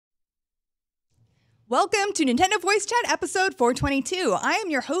Welcome to Nintendo Voice Chat episode 422. I am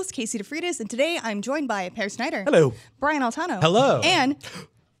your host, Casey DeFreitas, and today I'm joined by Per Snyder. Hello. Brian Altano. Hello. And,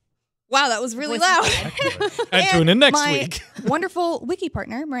 wow, that was really loud. And tune in next my week. wonderful wiki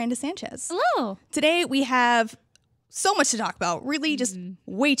partner, Miranda Sanchez. Hello. Today we have so much to talk about, really just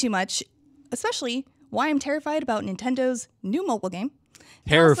way too much, especially why I'm terrified about Nintendo's new mobile game.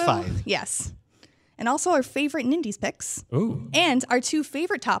 Terrified. Also, yes. And also our favorite Nindies picks. Ooh. And our two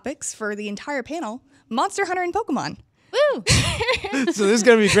favorite topics for the entire panel, Monster Hunter and Pokemon. Woo! So this is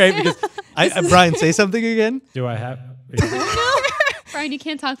going to be great because Brian, say something again. Do I have? Brian, you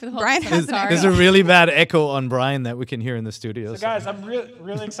can't talk for the whole Brian episode. has an Sorry. There's a really bad echo on Brian that we can hear in the studio. So guys, I'm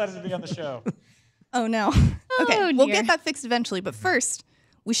really excited to be on the show. Oh, no. Okay, Oh, we'll dear. get that fixed eventually. But first,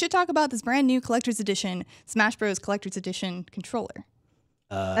 we should talk about this brand new Collector's Edition Smash Bros. Collector's Edition controller.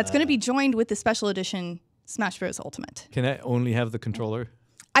 That's going to be joined with the Special Edition Smash Bros. Ultimate. Can I only have the controller?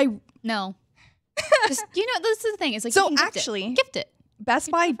 No. Just, this is the thing. It's like, So you can gift actually- it. Gift it. Best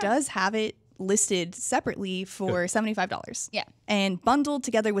Buy does have it listed separately for $75. Yeah. And bundled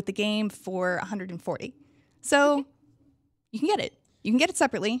together with the game for $140. So you can get it. You can get it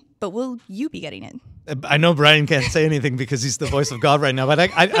separately, but will you be getting it? I know Brian can't say anything because he's the voice of God right now, but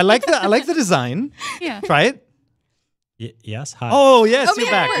I like the design. Yeah. Try it. Yes. Hi. Oh yes, Oh, you're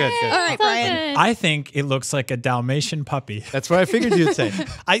yeah, back. we're- Good, good. All right, It's all Brian. good. I think it looks like a Dalmatian puppy. That's what I figured you'd say.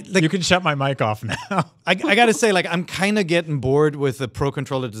 You can shut my mic off now. I gotta say, I'm kind of getting bored with the Pro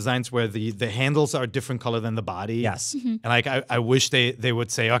Controller designs where the handles are a different color than the body. Yes. And I wish they would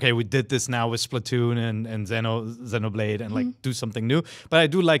say, okay, we did this now with Splatoon and Xenoblade and do something new. But I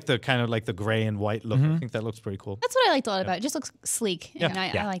do like the kind of like the gray and white look. I think that looks pretty cool. That's what I liked a lot about it. It just looks sleek. Yeah. And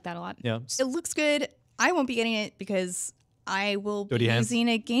I like that a lot. Yeah. It looks good. I won't be getting it because I will be Dirty hands? using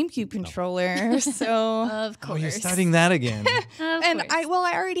a GameCube controller. So Of Oh, course. you're starting that again. and course. I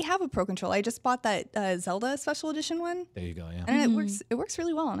already have a Pro Controller. I just bought that Zelda Special Edition one, There you go. Yeah. and it works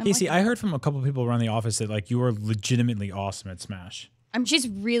really well. And I'm Casey, liking I heard from a couple of people around the office that you are legitimately awesome at Smash. She's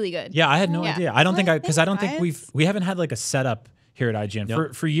really good. Yeah, I had no Yeah. idea. I don't think Thanks, I don't think guys. we haven't had like a setup here at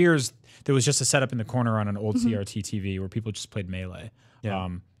IGN for years. There was just a setup in the corner on an old CRT TV where people just played Melee. Yeah.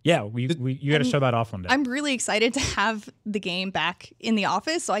 You got to show that off one day. I'm really excited to have the game back in the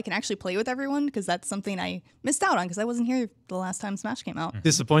office so I can actually play with everyone because that's something I missed out on because I wasn't here the last time Smash came out.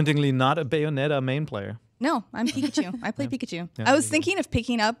 Disappointingly, not a Bayonetta main player. No, I'm Pikachu. I play Pikachu. I was thinking of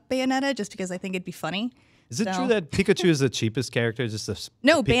picking up Bayonetta just because I think it'd be funny. Is it So- true that Pikachu is the cheapest character? Just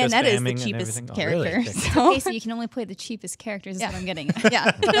No, the Pika Bayonetta is spamming the and cheapest everything? Oh, character. really? So, Okay, so you can only play the cheapest characters is what I'm getting at.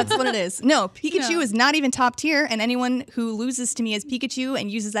 yeah, that's what it is. No, Pikachu No. is not even top tier, and anyone who loses to me as Pikachu and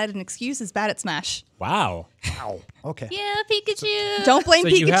uses that as an excuse is bad at Smash. Wow. Okay. Yeah, Pikachu. Don't blame So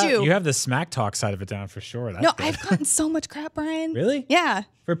Pikachu. you have the smack talk side of it down for sure. That's No, good. I've gotten so much crap, Brian. Really? Yeah.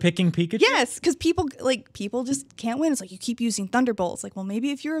 For picking Pikachu? Yes, because people just can't win. It's like you keep using Thunderbolts. Like, well,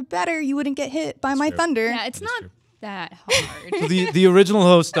 maybe if you were better, you wouldn't get hit by my true. thunder. Yeah, it's not that hard. So the original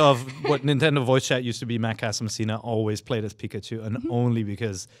host of what Nintendo Voice Chat used to be, Matt Casamassina, always played as Pikachu, and only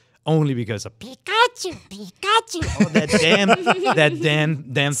because of Pikachu. Oh, that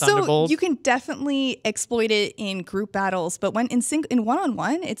damn So Thunderbolt. you can definitely exploit it in group battles, but when in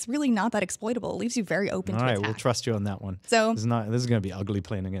one-on-one, it's really not that exploitable. It leaves you very open All to right, attack. we'll trust you on that one. So- this is going to be ugly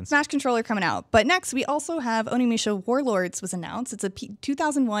playing against. Smash controller coming out. But next, we also have Onimusha Warlords was announced. It's a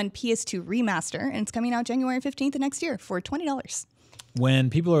 2001 PS2 remaster, and it's coming out January 15th of next year for $20. When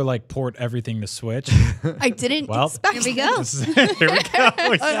people are like port everything to Switch. I didn't Well, expect Here we go. Here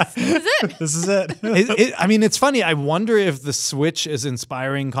we go. Yeah. This is it. I mean, it's funny. I wonder if the Switch is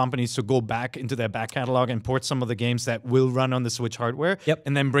inspiring companies to go back into their back catalog and port some of the games that will run on the Switch hardware. Yep.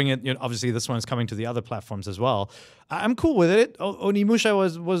 And then bring it. Obviously, this one is coming to the other platforms as well. I'm cool with it. Onimusha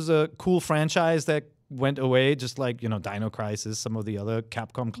was a cool franchise that went away, just like Dino Crisis, some of the other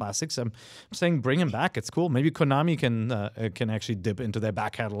Capcom classics. I'm saying bring them back. It's cool. Maybe Konami can actually dip into their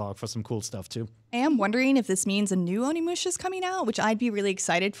back catalog for some cool stuff too. I am wondering if this means a new Onimusha is coming out, which I'd be really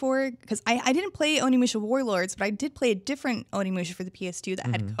excited for, because I didn't play Onimusha Warlords, but I did play a different Onimusha for the PS2 that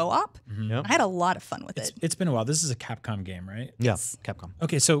had co-op. Yep. I had a lot of fun with it. It's been a while. This is a Capcom game, right? Yeah, Capcom.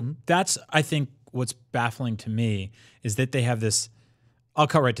 Okay, so that's, I think, what's baffling to me is that they have this. I'll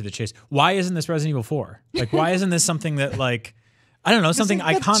cut right to the chase. Why isn't this Resident Evil 4? Like, why isn't this something that, like, I don't know, something They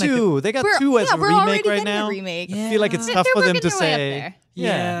got iconic? They got two as a we're already remake right getting now. a remake. I feel like it's tough They're for them working to their way up say. there.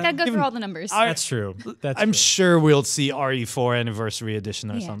 Yeah. Gotta go Even- through all the numbers. That's true. That's I'm true. sure we'll see RE4 Anniversary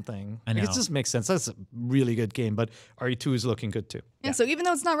Edition or Yeah. something. I Like, it know. just makes sense. That's a really good game, but RE2 is looking good too. Yeah, so even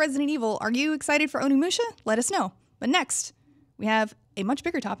though it's not Resident Evil, are you excited for Onimusha? Let us know. But next, we have a much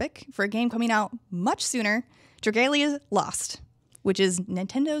bigger topic for a game coming out much sooner, Dragalia Lost. which is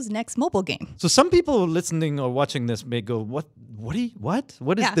Nintendo's next mobile game. So some people listening or watching this may go, what is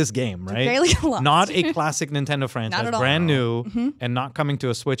Yeah. this game, right? Dragalia Lost. Not a classic Nintendo franchise, Not at all. brand new, and not coming to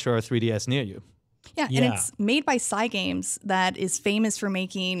a Switch or a 3DS near you. Yeah, Yeah. and it's made by Cygames, that is famous for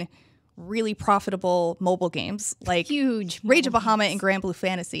making really profitable mobile games like Huge. Rage of Bahamut and Grand Blue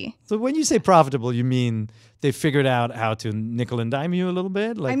Fantasy. So when you say profitable, you mean they figured out how to nickel and dime you a little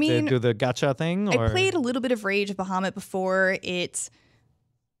bit? Like mean, they do the gacha thing? Or? I played a little bit of Rage of Bahamut before it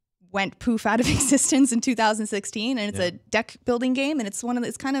went poof out of existence in 2016, and it's a deck building game, and it's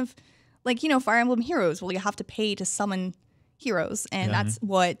kind of like, Fire Emblem Heroes, where you have to pay to summon heroes, and that's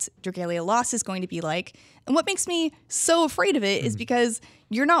what Dragalia Lost is going to be like. And what makes me so afraid of it is because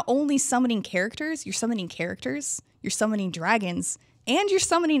you're not only summoning characters, you're summoning dragons, and you're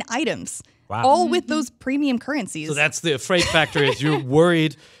summoning items. Wow. All with those premium currencies. So that's the afraid factor is you're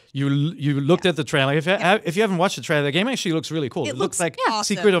worried. You looked at the trailer. If you haven't watched the trailer, the game actually looks really cool. It looks like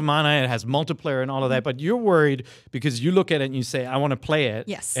awesome. Secret of Mana. It has multiplayer and all of that. But you're worried because you look at it and you say, I want to play it.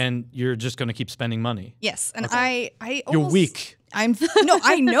 Yes. And you're just going to keep spending money. Yes, and I You're almost, weak. I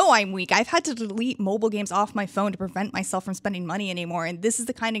know I'm weak. I've had to delete mobile games off my phone to prevent myself from spending money anymore. And this is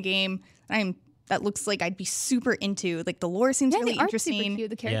the kind of game that looks like I'd be super into. Like the lore seems really the art's interesting. super cute.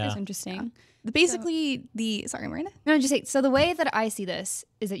 The character's Yeah. interesting. Sorry, Marina. No, just say, so the way that I see this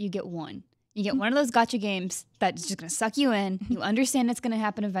is that you get one. You get one of those gotcha games that's just going to suck you in. You understand it's going to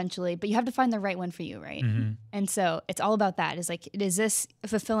happen eventually, but you have to find the right one for you, right? And so it's all about that. Is like, is this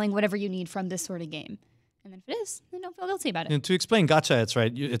fulfilling whatever you need from this sort of game? And then if it is, then don't feel guilty about it. And to explain gacha, it's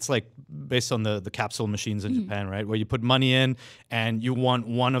right. It's like based on the capsule machines in Japan, right? Where you put money in and you want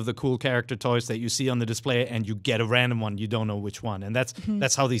one of the cool character toys that you see on the display, and you get a random one. You don't know which one, and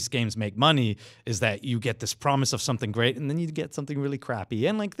that's how these games make money. Is that you get this promise of something great, and then you get something really crappy,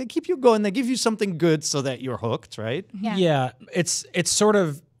 and like they keep you going. They give you something good so that you're hooked, right? Yeah. It's sort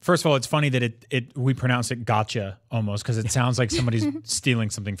of. First of all, it's funny that we pronounce it gotcha almost because it sounds like somebody's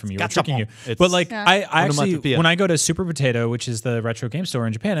stealing something from you or tricking you. It's- But like I actually, onomatopoeia. when I go to Super Potato, which is the retro game store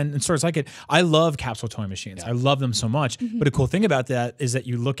in Japan, and stores like it, I love capsule toy machines. I love them so much. But a cool thing about that is that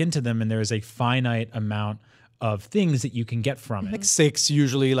you look into them and there is a finite amount of things that you can get from it. Like 6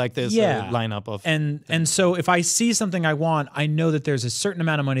 usually, like there's a lineup of. And so if I see something I want, I know that there's a certain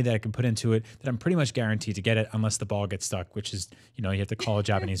amount of money that I can put into it that I'm pretty much guaranteed to get it unless the ball gets stuck, which is, you have to call a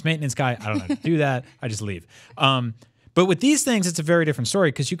Japanese maintenance guy. I don't know how to do that. I just leave. But with these things, it's a very different story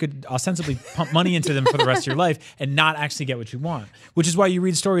because you could ostensibly pump money into them for the rest of your life and not actually get what you want, which is why you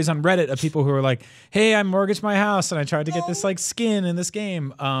read stories on Reddit of people who are like, hey, I mortgaged my house and I tried to get this like skin in this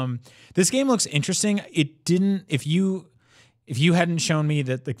game. This game looks interesting. It didn't, if you hadn't shown me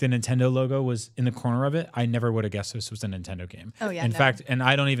that like the Nintendo logo was in the corner of it, I never would have guessed this was a Nintendo game. Oh, yeah, In no. fact, and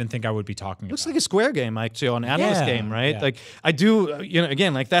I don't even think I would be talking Looks about like a Square game, actually, on Atlas Yeah. game, right? Yeah. Like I do,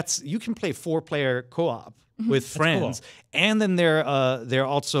 again, like you can play 4-player co-op with friends, cool. and then there are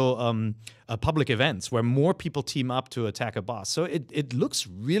also public events where more people team up to attack a boss. So it looks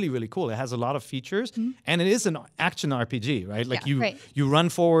really, really cool. It has a lot of features, and it is an action RPG, right? Like right. you run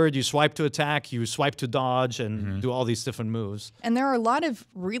forward, you swipe to attack, you swipe to dodge, and do all these different moves. And there are a lot of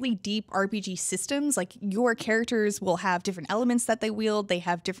really deep RPG systems. Like your characters will have different elements that they wield. They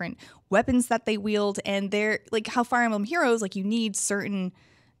have different weapons that they wield. And they're like how Fire Emblem Heroes, like you need certain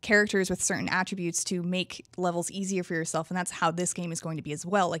characters with certain attributes to make levels easier for yourself. And that's how this game is going to be as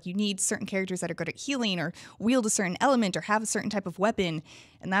well. Like you need certain characters that are good at healing or wield a certain element or have a certain type of weapon.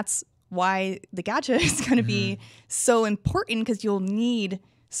 And that's why the gacha is going to be so important because you'll need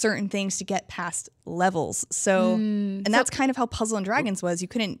certain things to get past levels. So, and that's kind of how Puzzle and Dragons was. You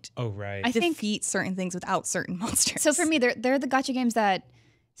couldn't Oh, right. I think defeat certain things without certain monsters. so. For me, they're the gotcha games that.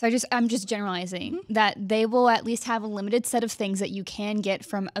 So I'm just generalizing that they will at least have a limited set of things that you can get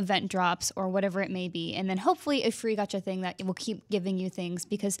from event drops or whatever it may be, and then hopefully a free gotcha thing that will keep giving you things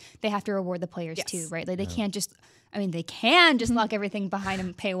because they have to reward the players too, right? Like they can't just. I mean, they can just lock everything behind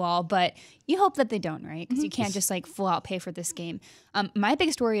a paywall, but you hope that they don't, right? Because you can't just like full out pay for this game. My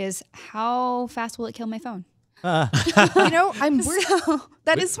biggest worry is how fast will it kill my phone? I'm worried.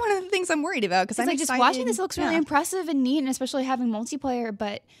 That is one of the things I'm worried about because I'm It's like just excited. watching this looks really Yeah. impressive and neat, and especially having multiplayer.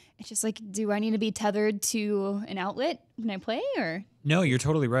 But it's just like, do I need to be tethered to an outlet when I play, or No, you're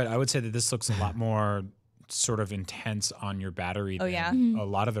totally right. I would say that this looks a lot more sort of intense on your battery than yeah. a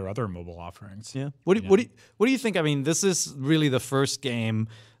lot of their other mobile offerings. Yeah. What do you think? I mean, this is really the first game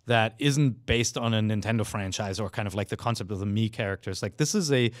that isn't based on a Nintendo franchise or kind of like the concept of the Mii characters. Like this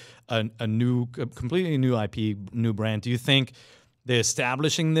is a completely new IP, new brand. Do you think they're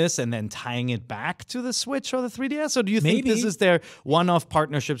establishing this and then tying it back to the Switch or the 3DS? Or do you think Maybe. this is their one-off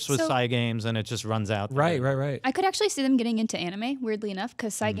partnerships with So- Cygames and it just runs out? Right, right, right. I could actually see them getting into anime, weirdly enough,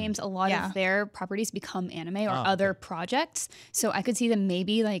 because Cygames, a lot Yeah. of their properties become anime or Oh, other projects. So I could see them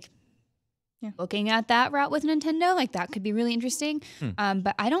maybe like Yeah. looking at that route with Nintendo. Like that could be really interesting.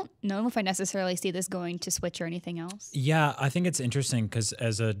 But I don't know if I necessarily see this going to Switch or anything else. Yeah, I think it's interesting because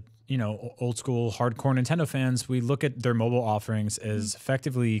as a old school hardcore Nintendo fans, we look at their mobile offerings as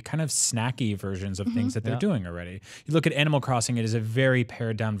effectively kind of snacky versions of things that they're doing already. You look at Animal Crossing, it is a very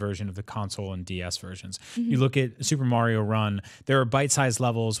pared down version of the console and DS versions. You look at Super Mario Run, there are bite-sized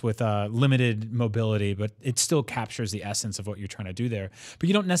levels with limited mobility, but it still captures the essence of what you're trying to do there. But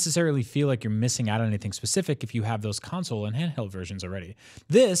you don't necessarily feel like you're missing out on anything specific if you have those console and handheld versions already.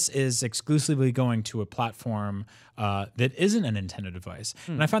 This is exclusively going to a platform that isn't a Nintendo device.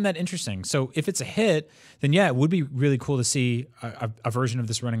 And I find that interesting. So if it's a hit, then yeah, it would be really cool to see a version of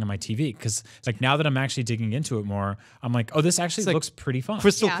this running on my TV. Because like now that I'm actually digging into it more, I'm like, oh, this actually like looks pretty fun.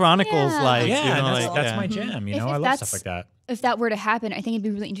 Crystal Yeah. Chronicles, Yeah. like, yeah, you know, that's, like, that's yeah. my jam. You know, If I love that's- stuff like that. If that were to happen, I think it'd be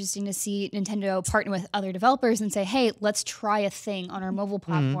really interesting to see Nintendo partner with other developers and say, hey, let's try a thing on our mobile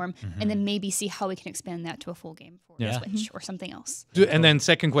platform and then maybe see how we can expand that to a full game for Yeah. Switch or something else. And then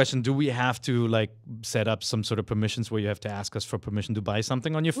second question, do we have to like set up some sort of permissions where you have to ask us for permission to buy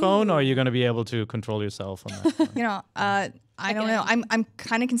something on your phone, or are you going to be able to control yourself on that? You know, I don't know. I'm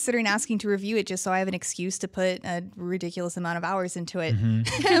kind of considering asking to review it just so I have an excuse to put a ridiculous amount of hours into it.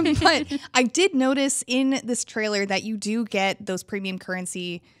 But I did notice in this trailer that you do get those premium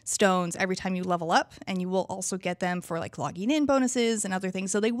currency stones every time you level up, and you will also get them for like logging in bonuses and other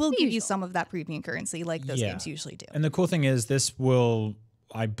things. So they will give you usual. some of that premium currency like those Yeah. games usually do. And the cool thing is this will,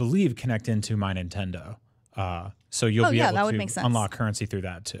 I believe, connect into My Nintendo. So you'll Oh, be yeah, able that would to make sense. unlock currency through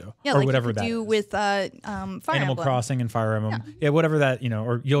that too. Yeah, or like whatever you could that do is. with Fire Animal Emblem. Crossing and Fire Emblem. Yeah, whatever that,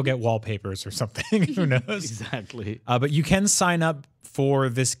 or you'll get wallpapers or something. Who knows? Exactly. But you can sign up for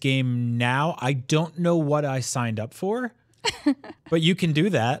this game now. I don't know what I signed up for, but you can do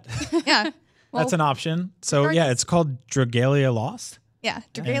that. Yeah. Well, That's an option. So yeah, regardless- it's called Dragalia Lost. yeah,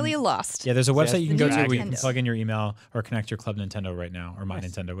 Dragalia Lost. Yeah, there's a website you can the go new to where you can Nintendo. plug in your email or connect your Club Nintendo right now, or My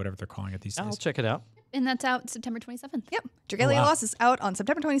Nintendo, whatever they're calling it these I'll days. check it out. And that's out September 27th. Yep. Dragalia wow. Lost is out on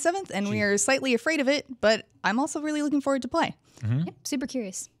September 27th, and we are slightly afraid of it, but I'm also really looking forward to play. Yep, super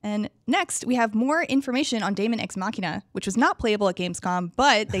curious. And next, we have more information on Daemon X Machina, which was not playable at Gamescom,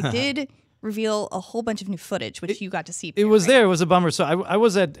 but they did reveal a whole bunch of new footage, which you got to see. It was there. It was a bummer. So I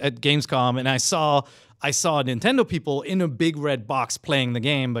was at Gamescom and I saw Nintendo people in a big red box playing the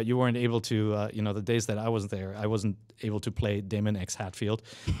game, but you weren't able to. The days that I wasn't there, I wasn't able to play Daemon X Hatfield.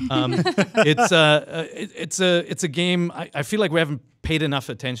 It's a game I feel like we haven't paid enough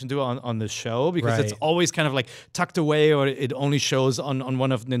attention to on the show because it's Right. always kind of like tucked away, or it only shows on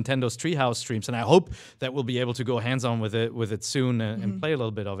one of Nintendo's Treehouse streams. And I hope that we'll be able to go hands on with it soon and play a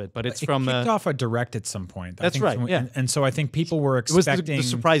little bit of it. But it's It from kicked off a direct at some point. I That's think right, yeah. And so I think people were it was expecting the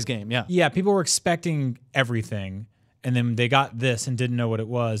surprise game. Yeah. Yeah, people were expecting everything, and then they got this and didn't know what it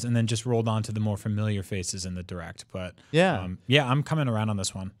was, and then just rolled on to the more familiar faces in the direct. But Yeah. I'm coming around on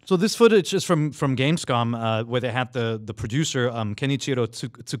this one. So this footage is from Gamescom, where they had the producer Kenichiro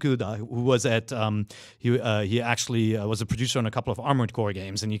Tsukuda, who was at he actually was a producer on a couple of Armored Core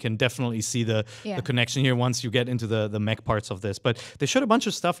games, and you can definitely see the connection here once you get into the mech parts of this. But they showed a bunch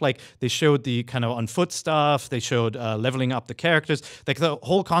of stuff, like they showed the kind of on foot stuff, they showed leveling up the characters. Like the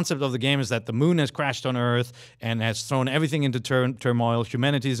whole concept of the game is that the moon has crashed on Earth and has thrown everything into turmoil.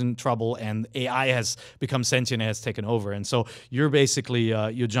 Humanity's in trouble, and AI has become sentient and has taken over. And so you're basically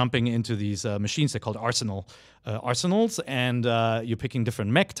you're jumping into these machines. They're called arsenals, and you're picking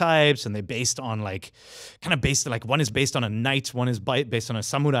different mech types, and they're based on one is based on a knight, one is based on a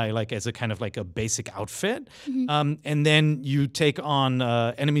samurai, like as a kind of like a basic outfit. And then you take on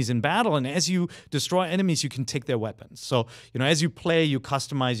enemies in battle, and as you destroy enemies, you can take their weapons. So as you play, you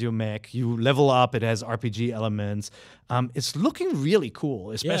customize your mech, you level up. It has RPG elements. It's looking really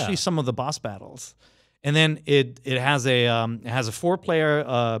cool, especially some of the boss battles. And then it has a 4-player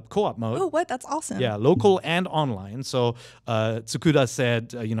co-op mode. Oh, what? That's awesome. Yeah, local and online. So Tsukuda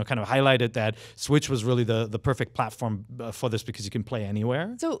said, kind of highlighted that Switch was really the perfect platform for this because you can play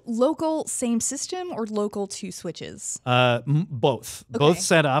anywhere. So local, same system, or local two Switches? Both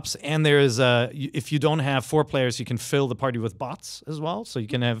setups, and there is if you don't have 4 players, you can fill the party with bots as well. So you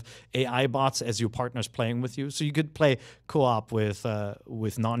can have AI bots as your partners playing with you. So you could play co-op with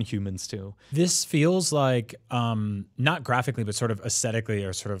non-humans too. This feels like, not graphically, but sort of aesthetically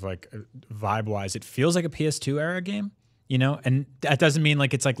or sort of like vibe-wise, it feels like a PS2 era game. you know, and that doesn't mean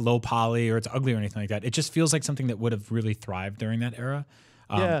like it's like low poly or it's ugly or anything like that. It just feels like something that would have really thrived during that era.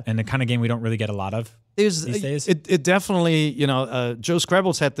 And the kind of game we don't really get a lot these days. It definitely, you know, Joe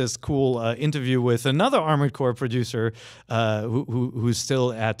Scrabbles had this cool interview with another Armored Core producer who's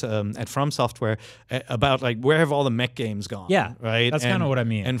still at From Software about like where have all the mech games gone? Yeah, right. That's kind of what I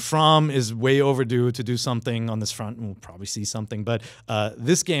mean. And From is way overdue to do something on this front. We'll probably see something, but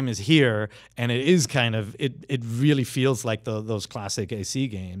this game is here, and it is kind of it really feels like those classic AC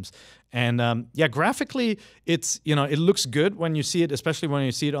games. And yeah, graphically, it's, you know, it looks good when you see it, especially when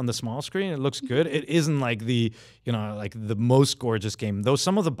you see it on the small screen. It looks good. It isn't like the, you know, like the most gorgeous game. Though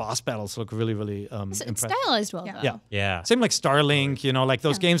some of the boss battles look really, really It's impressive. stylized well, though. Yeah. Yeah. Same like Starlink, you know, like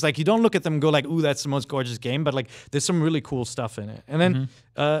those games, like you don't look at them and go like, ooh, that's the most gorgeous game, but like there's some really cool stuff in it. And then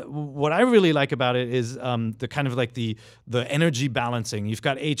what I really like about it is the kind of like the energy balancing. You've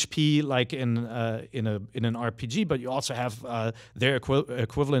got HP like in an RPG, but you also have their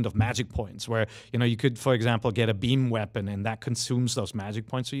equivalent of magic points, where, you know, you could, for example, get a beam weapon and that consumes those magic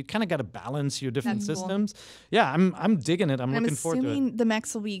points. So you kind of got to balance your different That's cool. systems. Yeah, I'm digging it. I'm looking forward to it. assuming the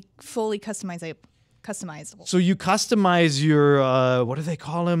mechs will be fully customizable. So you customize your what do they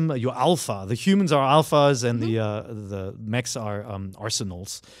call them? Your alpha. The humans are alphas, and the mechs are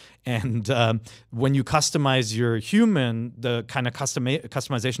arsenals. And when you customize your human, the kind of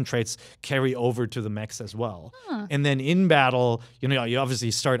customization traits carry over to the mechs as well. And then in battle, you know, you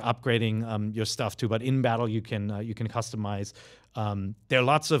obviously start upgrading your stuff too. But in battle, you can customize. There are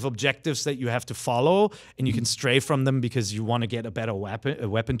lots of objectives that you have to follow, and you can stray from them because you want to get a better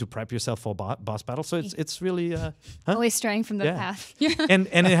weapon to prep yourself for boss battle. So it's really Always straying from the path. and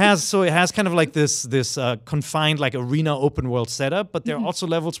it has kind of like this confined like arena open world setup, but there are also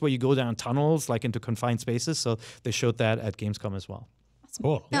levels where you go down tunnels like into confined spaces. So they showed that at Gamescom as well.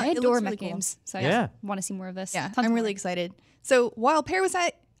 Cool. Yeah, I it adore looks mech really cool. games, so Yeah. I want to see more of this. Yeah, Tons I'm more. really excited. So while Pear was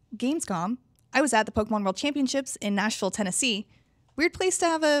at Gamescom, I was at the Pokemon World Championships in Nashville, Tennessee. Weird place to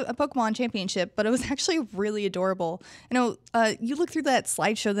have a Pokemon championship, but it was actually really adorable. I know you looked through that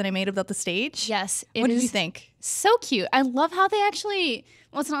slideshow that I made about the stage. Yes. What did you is think? So cute. I love how they actually,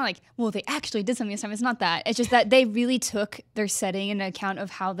 well, it's not like, well, they actually did something this time. It's not that. It's just that they really took their setting into account of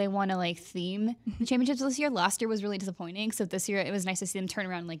how they want to like theme the championships this year. Last year was really disappointing. So this year it was nice to see them turn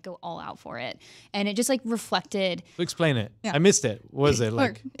around and like go all out for it. And it just like reflected. Explain it. Yeah. I missed it. What was it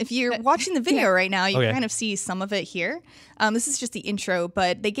like? Look, if you're watching the video right now, you Okay. can kind of see some of it here. This is just the intro,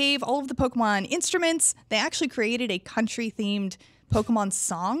 but they gave all of the Pokemon instruments. They actually created a country-themed Pokemon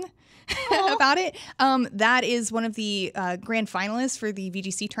song about it. That is one of the grand finalists for the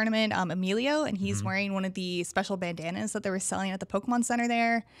VGC tournament, Emilio, and he's wearing one of the special bandanas that they were selling at the Pokemon Center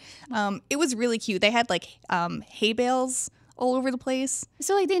there. It was really cute. They had like hay bales all over the place.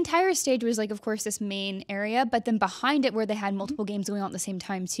 So like the entire stage was like, of course, this main area, but then behind it where they had multiple games going on at the same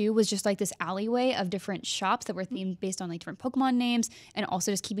time too was just like this alleyway of different shops that were themed based on like different Pokemon names and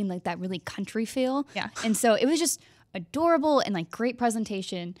also just keeping like that really country feel. Yeah. And so it was just adorable and like great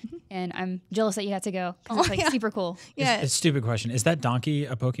presentation. And I'm jealous that you had to go because it's like super cool. Yeah, A stupid question. Is that Donkey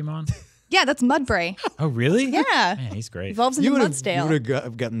a Pokemon? yeah, that's Mudbray. Oh, really? Yeah, Man, he's great. evolves into You would Mudsdale.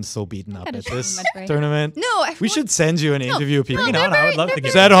 have gotten so beaten up gotta at show this him Mudbray. tournament. No, We should send you an interview, people. Bring it on. I would love to Is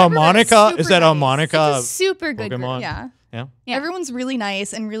get that it. harmonica? Super Is that nice. harmonica? It's a super good group. Pokemon? Yeah. Yeah. Yeah. Everyone's really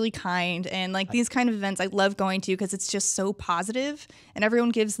nice and really kind. And like these kind of events I love going to because it's just so positive and everyone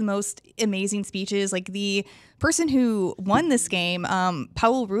gives the most amazing speeches. Like the person who won this game,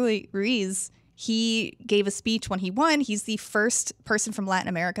 Paul Ruiz, he gave a speech when he won. He's the first person from Latin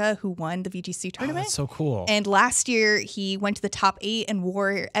America who won the VGC Oh, tournament. that's so cool. And last year he went to the top 8 and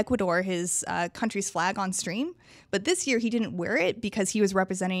wore Ecuador, his country's flag, on stream. But this year he didn't wear it because he was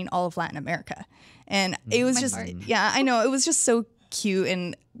representing all of Latin America. And it was just, yeah, I know. It was just so cute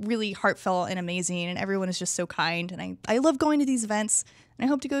and really heartfelt and amazing. And everyone is just so kind. And I love going to these events and I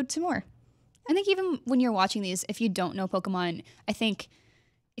hope to go to more. I think even when you're watching these, if you don't know Pokemon, I think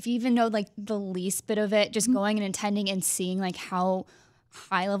if you even know like the least bit of it, just going and attending and seeing like how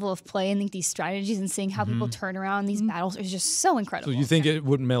high level of play and like these strategies and seeing how people turn around these battles is just so incredible. So you think it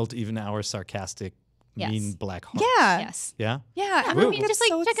would melt even our sarcastic, Yes. mean black heart? Yeah. Yes. Yeah? Yeah. I everyone mean, gets just like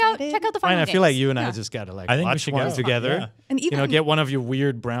so check excited. out the Fine, final I feel like games. you and I just gotta like I think we watch should one go. together. Yeah. And even, You know, get one of your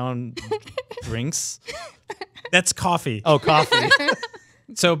weird brown drinks. That's coffee. Oh, coffee.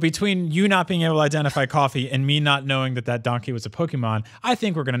 So between you not being able to identify coffee and me not knowing that Donkey was a Pokemon, I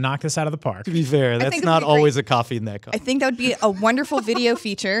think we're going to knock this out of the park. To be fair, that's think it would not be great. always a coffee in that cup. I think that would be a wonderful video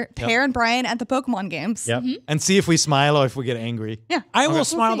feature. Pear and Brian at the Pokemon games. Yep. And see if we smile or if we get angry. Yeah. I will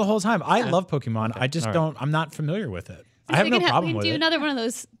smile the whole time. I love Pokemon. I just All right. don't, I'm not familiar with it. I have no problem we with can do it. another one of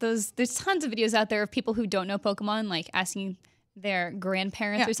those. There's tons of videos out there of people who don't know Pokemon, like asking their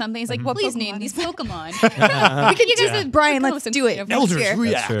grandparents or something. It's like, What please Pokemon name is these Pokemon. We could do it. Brian, let's do it. Elders Here.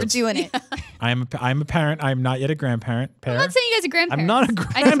 react. We're doing it. I'm a parent. I'm not yet a grandparent. I'm not saying you guys are grandparents. I'm not a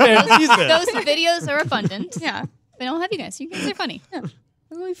I just- grandparent either. those videos are abundant. Yeah. But I'll have you guys. You guys are funny.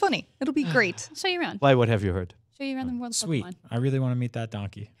 It'll be funny. It'll be great. I'll show you around. Why? What have you heard? Show you around the world of Sweet. Pokemon. I really want to meet that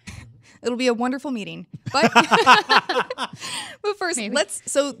donkey. It'll be a wonderful meeting. But but first, Maybe.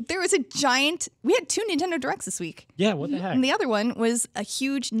 so there was a giant, we had 2 Nintendo Directs this week. Yeah, what the heck? And the other one was a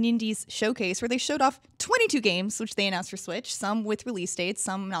huge Nindies showcase where they showed off 22 games, which they announced for Switch, some with release dates,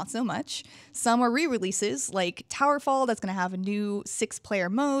 some not so much. Some are re-releases, like Towerfall, that's going to have a new 6-player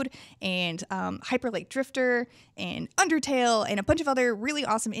mode, and Hyper Light Drifter, and Undertale, and a bunch of other really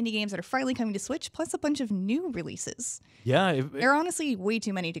awesome indie games that are finally coming to Switch, plus a bunch of new releases. Yeah, There are honestly way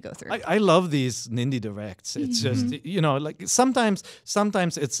too many to go through. I love these Nindy Directs. It's just, like sometimes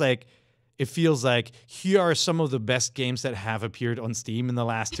it's like, it feels like here are some of the best games that have appeared on Steam in the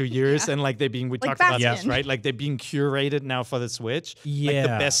last 2 years. And like we Like talked about this, Bastion. right? Like they're being curated now for the Switch. Like the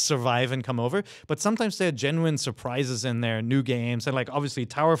Yeah. best survive and come over. But sometimes there are genuine surprises in there, new games. And like obviously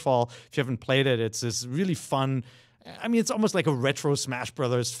Towerfall, if you haven't played it, it's this really fun. I mean, it's almost like a retro Smash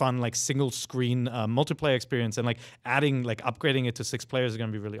Brothers fun, like single screen multiplayer experience, and like upgrading it to 6 players is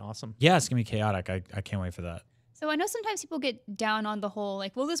going to be really awesome. Yeah, it's gonna be chaotic. I can't wait for that. So I know sometimes people get down on the whole,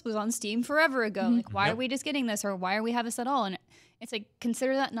 like, well, this was on Steam forever ago. Like, why are we just getting this? Or why are we have this at all? And it's like,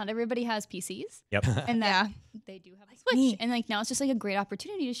 consider that not everybody has PCs. Yep. And that they do have a Switch. me. And like now it's just like a great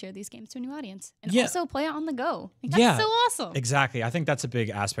opportunity to share these games to a new audience. And Yeah. also play it on the go. Like, that's Yeah. so awesome. Exactly. I think that's a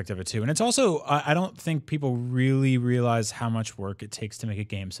big aspect of it too. And it's also, I don't think people really realize how much work it takes to make a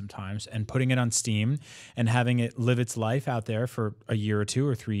game sometimes. And putting it on Steam and having it live its life out there for a year or 2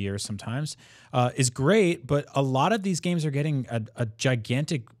 or 3 years sometimes is great. But a lot of these games are getting a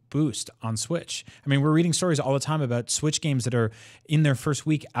gigantic boost on Switch. I mean, we're reading stories all the time about Switch games that are in their first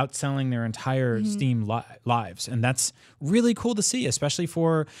week outselling their entire Steam lives. And that's really cool to see, especially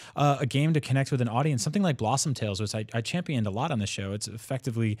for a game to connect with an audience. Something like Blossom Tales, which I championed a lot on the show. It's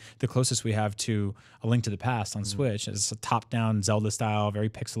effectively the closest we have to A Link to the Past on Switch. It's a top-down Zelda style, very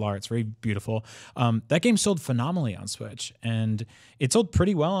pixel art. It's very beautiful. That game sold phenomenally on Switch. And it sold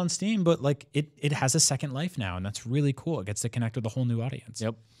pretty well on Steam, but like it has a second life now. And that's really cool. It gets to connect with a whole new audience.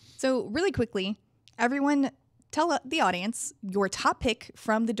 Yep. So really quickly, everyone tell the audience your top pick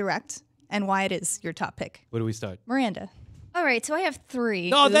from the Direct and why it is your top pick. Where do we start? Miranda. All right, so I have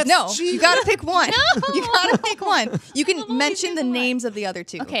 3. No, that's No, cheating. you gotta pick one. You gotta pick one. You can mention the names of the other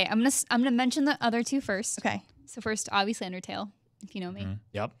 2. Okay, I'm gonna mention the other 2 first. Okay. So first, obviously Undertale, if you know me.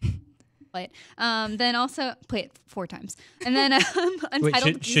 Yep. Play it. Then also play it 4 times. And then Untitled Wait,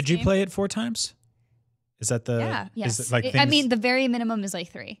 Goose should you Game. play it 4 times? Is that the? Yeah. Yes. Is it like I things- mean, the very minimum is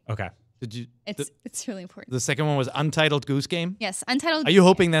like 3. Okay. Did you? It's really important. The second one was Untitled Goose Game. Yes, Untitled. Are you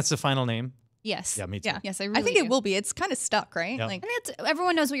hoping that's the final name? Yes. Yeah, me too. Yeah. Yes, I really think do. it will be. It's kind of stuck, right? Yep. Like I think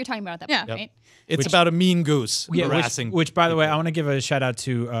everyone knows what you're talking about at that Yeah. point, Yep. right? It's about a mean goose harassing. Which, by the way, I want to give a shout out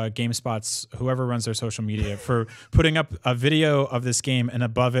to GameSpot's whoever runs their social media for putting up a video of this game and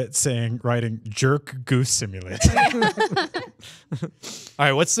above it writing "Jerk Goose Simulator." All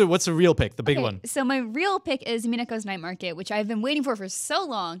right, what's the real pick? The big Okay, one. So my real pick is Mineko's Night Market, which I've been waiting for so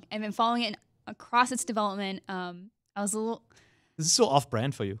long. I've been following it across its development. I was a little. This is so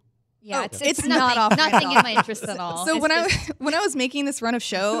off-brand for you. Yeah, Oh, it's it's nothing, not off brand nothing at in my interest at all. So It's when just- when I was making this run of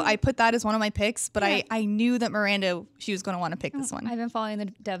show, I put that as one of my picks, but I knew that Miranda, she was going to want to pick this one. I've been following the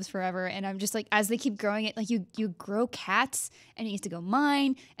devs forever, and I'm just like, as they keep growing it, like you grow cats, and you have to go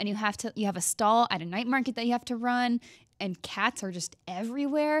mine, and you have a stall at a night market that you have to run, and cats are just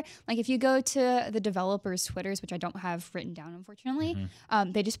everywhere. Like if you go to the developers' Twitters, which I don't have written down unfortunately,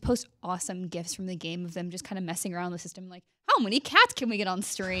 they just post awesome gifs from the game of them just kind of messing around the system, like how many cats can we get on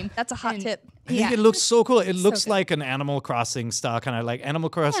stream? That's a hot tip. I think it looks so cool. It looks good. like an Animal Crossing style, kind of like Animal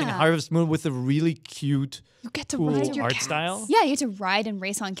Crossing Yeah. Harvest Moon with a really cute, You get to cool ride your art cats. style. Yeah, you have to ride and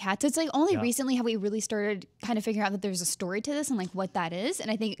race on cats. It's like only Yeah. recently have we really started kind of figuring out that there's a story to this and like what that is. And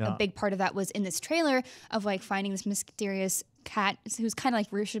I think a big part of that was in this trailer of like finding this mysterious cat who's kind of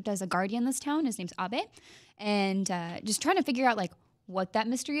like worshipped as a guardian in this town. His name's Abe. And just trying to figure out like what that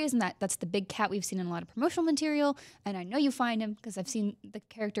mystery is. And that's the big cat we've seen in a lot of promotional material. And I know you find him because I've seen the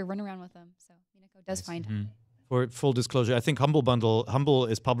character run around with him. So Minako does find him. For full disclosure, I think Humble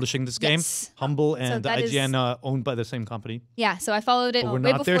is publishing this game. Yes. Humble and that is- IGN are owned by the same company. Yeah, so I followed it But we're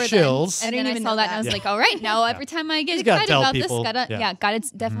way not their before then. shills. And I didn't then even I saw know that, and I that. was Yeah. like, all right, now every time I get You gotta excited tell about people. this, Yeah. gotta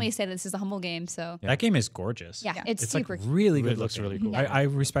definitely say this is a Humble game. So That game is gorgeous. yeah, it's It's super. like really good. It looks looking. really cool. I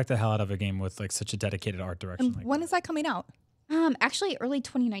respect the hell out of a game with like such a dedicated art direction. And Like when that. is that coming out? Actually, early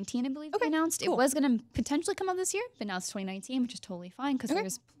 2019, I believe Okay, they announced. cool. It was going to potentially come out this year, but now it's 2019, which is totally fine because Okay.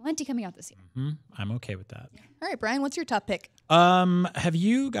 there's plenty coming out this year. I'm okay with that. All right, Brian, what's your top pick? Have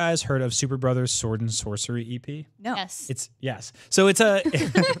you guys heard of Super Brothers Sword and Sorcery EP? No. Yes. It's yes. So it's a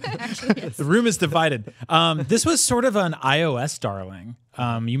the room is divided. This was sort of an iOS darling.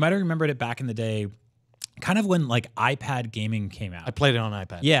 You might have remembered it back in the day, kind of when like iPad gaming came out. I played it on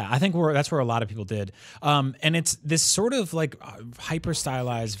iPad. Yeah, I think that's where a lot of people did. And it's this sort of like hyper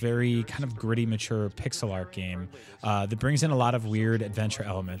stylized, very kind of gritty, mature pixel art game that brings in a lot of weird adventure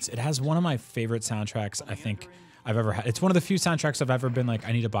elements. It has one of my favorite soundtracks, I think, I've ever had. It's one of the few soundtracks I've ever been like,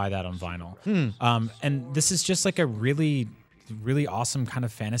 I need to buy that on vinyl. And this is just like a really awesome kind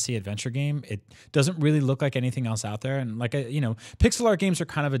of fantasy adventure game. It doesn't really look like anything else out there, and like pixel art games are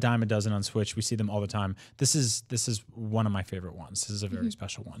kind of a dime a dozen on Switch. We see them all the time. This is one of my favorite ones. This is a very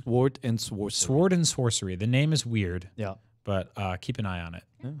special one. Sword and Sorcery. Sword and Sorcery. The name is weird, Yeah. but keep an eye on it.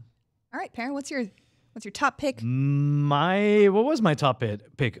 All right, Perrin, what's your top pick? What was my top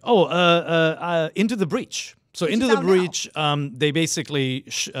pick? Into the Breach. So Which Into is the out Breach, they basically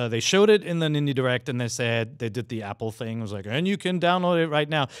they showed it in the Indie Direct, and they said they did the Apple thing. It was like, and you can download it right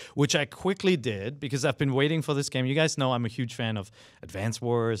now, which I quickly did because I've been waiting for this game. You guys know I'm a huge fan of Advance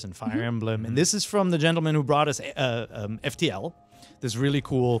Wars and Fire Emblem, and this is from the gentleman who brought us FTL. This really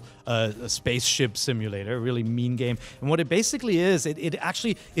cool spaceship simulator, really mean game. And what it basically is, it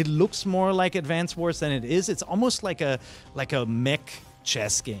actually looks more like Advance Wars than it is. It's almost like a mech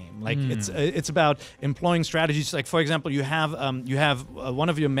chess game. Like it's about employing strategies. Like for example, you have one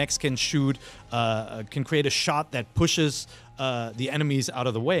of your mechs can create a shot that pushes the enemies out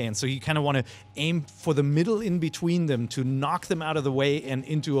of the way, and so you kind of want to aim for the middle in between them to knock them out of the way and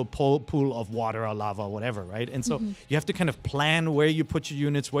into a pool of water or lava or whatever, right? And so you have to kind of plan where you put your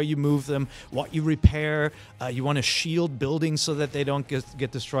units, where you move them, what you repair. You want to shield buildings so that they don't get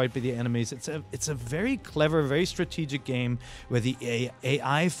destroyed by the enemies. It's a very clever, very strategic game where the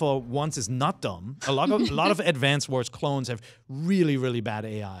AI for once is not dumb. A lot of Advance Wars clones have really, really bad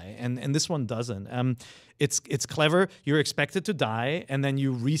AI, and this one doesn't. It's clever. You're expected to die, and then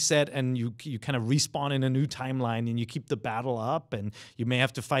you reset and you kind of respawn in a new timeline, and you keep the battle up, and you may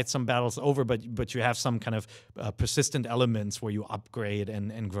have to fight some battles over, but you have some kind of persistent elements where you upgrade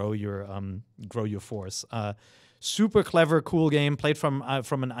and grow your force. Super clever, cool game. Played from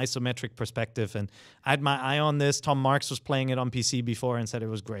an isometric perspective, and I had my eye on this. Tom Marks was playing it on PC before and said it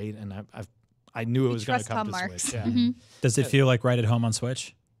was great, and I knew it was going to trust come Tom to Marks. Switch. Yeah. Does it feel like right at home on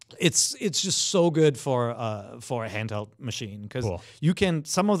Switch? It's just so good for a handheld machine because Cool. you can.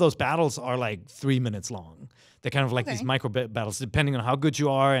 Some of those battles are like 3 minutes long. They're kind of like these micro battles, depending on how good you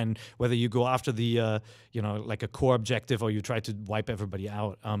are and whether you go after the like a core objective or you try to wipe everybody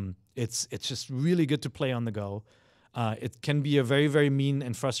out. It's just really good to play on the go. It can be a very, very mean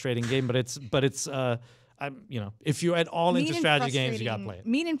and frustrating game, but it's if you're at all into strategy games, you gotta play it.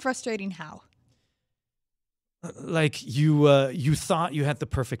 Mean and frustrating how? Like you thought you had the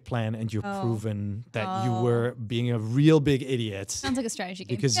perfect plan, and you've proven that you were being a real big idiot Sounds like a strategy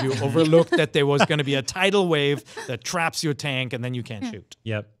game. because you overlooked that there was going to be a tidal wave that traps your tank, and then you can't shoot.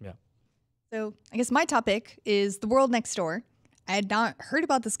 Yep. Yeah. So I guess my topic is The World Next Door. I had not heard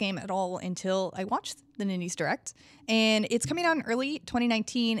about this game at all until I watched the Nindies Direct, and it's coming out in early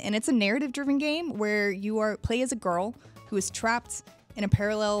 2019, and it's a narrative-driven game where you play as a girl who is trapped in a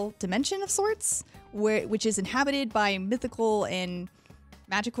parallel dimension of sorts, which is inhabited by mythical and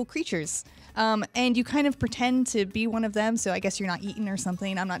magical creatures. And you kind of pretend to be one of them, so I guess you're not eaten or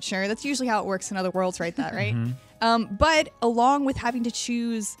something. I'm not sure. That's usually how it works in other worlds, right? But along with having to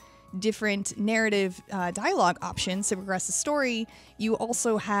choose different narrative dialogue options to progress the story, you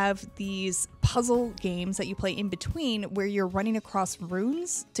also have these puzzle games that you play in between where you're running across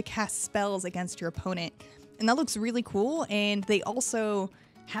runes to cast spells against your opponent. And that looks really cool. And they also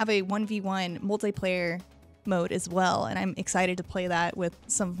have a 1v1 multiplayer mode as well. And I'm excited to play that with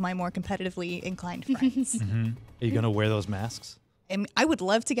some of my more competitively inclined friends. Are you going to wear those masks? And I would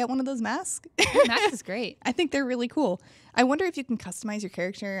love to get one of those masks. Max is great. I think they're really cool. I wonder if you can customize your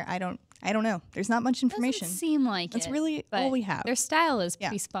character. I don't know. There's not much information. Doesn't seem like That's it, really but all we have. Their style is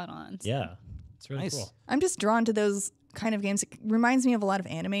pretty spot on. So. Yeah. It's really Nice. cool. I'm just drawn to those kind of games. It reminds me of a lot of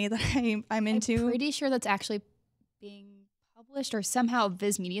anime that I'm into. I'm pretty sure that's actually being published, or somehow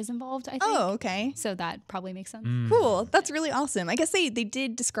Viz Media is involved, I think. Oh, okay. So that probably makes sense. Cool. That's really awesome. I guess they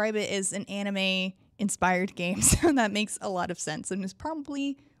did describe it as an anime inspired game, so that makes a lot of sense and is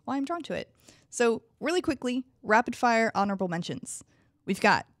probably why I'm drawn to it. So really quickly, rapid fire honorable mentions. We've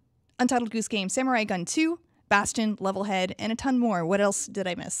got Untitled Goose Game, Samurai Gun 2, Bastion, Levelhead, and a ton more. What else did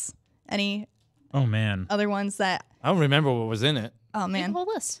I miss? Any Oh man. other ones that, I don't remember what was in it. oh Make a man. whole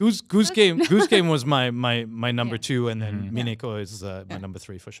list. Goose Game was my number 2, and then Mineko is my number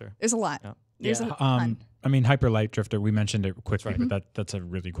 3 for sure. There's a lot. Yeah. There's a ton. I mean, Hyper Light Drifter. We mentioned it quickly, but that's a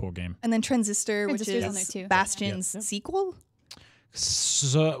really cool game. And then Transistor, which Transistor's on is there too. Bastion's sequel.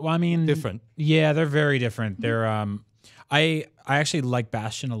 So, well, I mean, Different. Yeah, they're very different. They're I actually like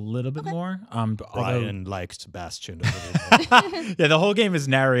Bastion a little bit more. Although, Brian liked Bastion a little bit. yeah, the whole game is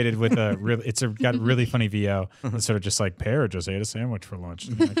narrated with a real. Got a really funny VO. It's sort of just like, Pear just ate a sandwich for lunch.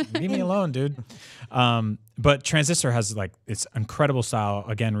 Like, leave me alone, dude. But Transistor has like it's incredible style.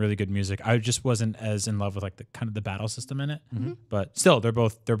 Again, really good music. I just wasn't as in love with like the kind of the battle system in it. But still, they're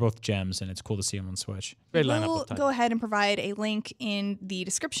both gems, and it's cool to see them on Switch. Great We'll lineup of time. go ahead and provide a link in the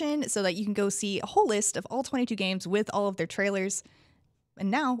description so that you can go see a whole list of all 22 games with all of their trailers. And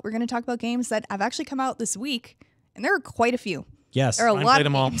now we're going to talk about games that have actually come out this week, and there are quite a few. Yes, There are a Brian lot played of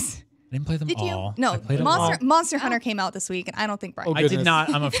them all. games. I didn't play them Did you? all. No, I played them all. Monster Hunter came out this week, and I don't think Brian. Oh, I did goodness. not.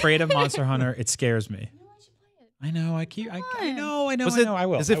 I'm afraid of Monster Hunter. It scares me. I know. I know. I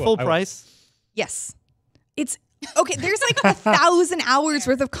will. Is it I will, full I will. price? Yes, it's okay. There's like 1,000 hours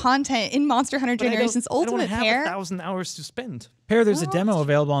worth of content in Monster Hunter Generations I don't Ultimate have Pair. 1,000 hours to spend. Pear, there's a demo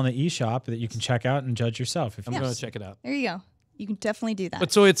available on the eShop that you can check out and judge yourself. If I'm you going to check it out. There you go. You can definitely do that.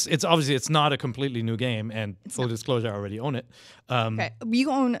 But so it's obviously it's not a completely new game, and full disclosure, I already own it. Okay, you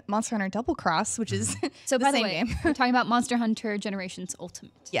own Monster Hunter Double Cross, which is So the by the same way, game. we're talking about Monster Hunter Generations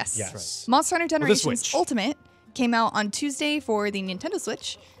Ultimate. Yes. Yes. Monster Hunter Generations Switch. Ultimate came out on Tuesday for the Nintendo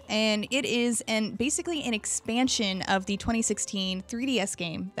Switch, and it is basically an expansion of the 2016 3DS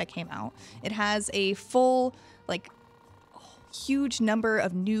game that came out. It has a full, huge number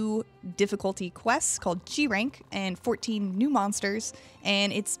of new difficulty quests called G Rank and 14 new monsters,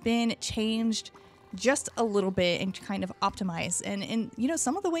 and it's been changed just a little bit and kind of optimized. And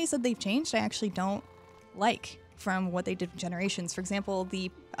some of the ways that they've changed I actually don't like from what they did with Generations. For example,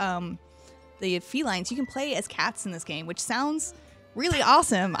 the felines, you can play as cats in this game, which sounds really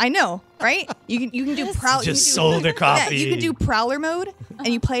awesome. I know, right? You can do prowl. Just sold a copy. Yeah, you can do prowler mode and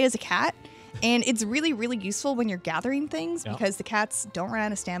you play as a cat. And it's really, really useful when you're gathering things because the cats don't run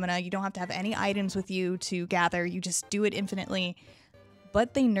out of stamina. You don't have to have any items with you to gather. You just do it infinitely.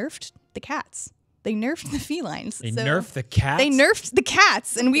 But they nerfed the cats. They nerfed the felines. They nerfed the cats. They nerfed the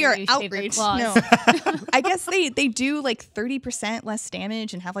cats, and we are They shaved their outraged. claws. No, I guess they do 30% less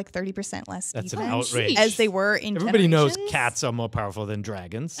damage and have 30% less That's an defense outrage. as they were in Everybody knows Generations. cats are more powerful than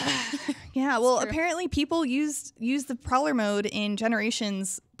dragons. Yeah, well, true. apparently people used the prowler mode in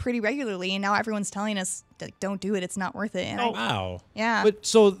Generations pretty regularly, and now everyone's telling us don't do it. It's not worth it. And Wow. yeah, But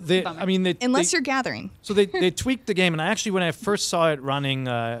so they, I mean, unless they, you're gathering. so they tweaked the game, and I actually, when I first saw it running,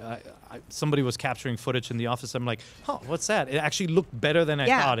 somebody was capturing footage in the office. I'm like, "Huh, what's that?" It actually looked better than I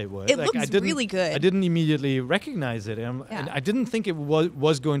Yeah, thought it would. it I looks didn't, really good. I didn't immediately recognize it, and I didn't think it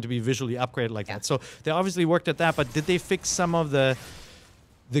was going to be visually upgraded like that. So they obviously worked at that. But did they fix some of the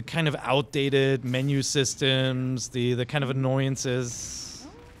kind of outdated menu systems, the kind of annoyances?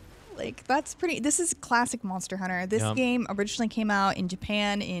 This is classic Monster Hunter. This game originally came out in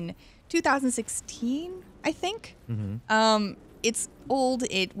Japan in 2016, I think. It's old.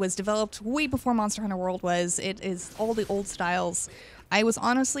 It was developed way before Monster Hunter World was. It is all the old styles. I was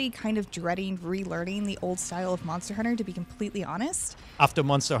honestly kind of dreading relearning the old style of Monster Hunter, to be completely honest. After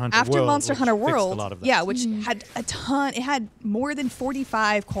Monster Hunter World, Monster which Hunter fixed World, a lot of that. yeah, which had a ton. It had more than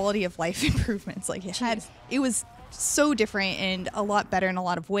 45 quality of life improvements. It was so different and a lot better in a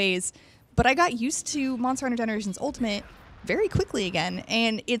lot of ways. But I got used to Monster Hunter Generations Ultimate very quickly again,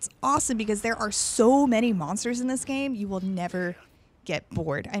 and it's awesome because there are so many monsters in this game. You will never get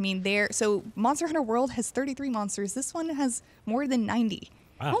bored. I mean, so Monster Hunter World has 33 monsters. This one has more than 90.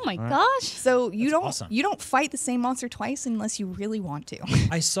 Wow. Oh my gosh. So you awesome. don't fight the same monster twice unless you really want to.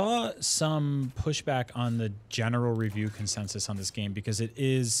 I saw some pushback on the general review consensus on this game because it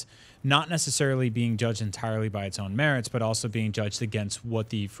is not necessarily being judged entirely by its own merits, but also being judged against what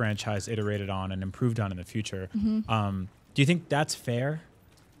the franchise iterated on and improved on in the future. Do you think that's fair?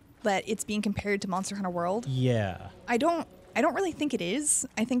 That it's being compared to Monster Hunter World. Yeah. I don't really think it is.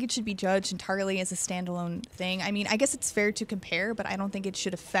 I think it should be judged entirely as a standalone thing. I mean, I guess it's fair to compare, but I don't think it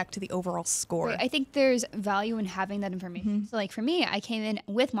should affect the overall score. I think there's value in having that information. So for me, I came in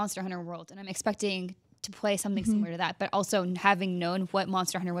with Monster Hunter World, and I'm expecting to play something similar to that, but also having known what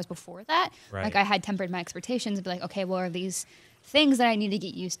Monster Hunter was before that, Right. like I had tempered my expectations and be like, okay, well, are these things that I need to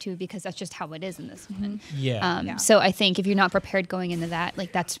get used to because that's just how it is in this one. Yeah. So I think if you're not prepared going into that,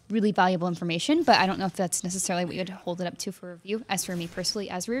 like that's really valuable information, but I don't know if that's necessarily what you'd hold it up to for review. As for me personally,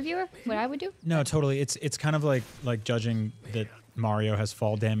 as a reviewer, what I would do. No, totally. It's kind of like judging that Mario has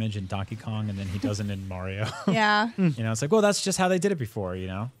fall damage in Donkey Kong and then he doesn't in Mario. Yeah. You know, it's like, well, that's just how they did it before, you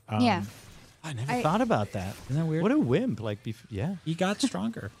know? Yeah. I never thought about that. Isn't that weird? What a wimp! Like, yeah, He got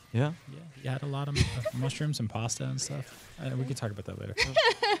stronger. yeah. Yeah, he had a lot of mushrooms and pasta and stuff. We can talk about that later.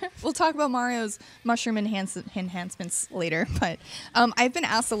 We'll talk about Mario's mushroom enhancements later, but I've been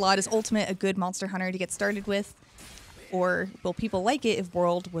asked a lot, is Ultimate a good Monster Hunter to get started with? Or will people like it if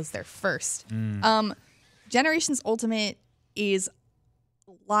World was their first? Generations Ultimate is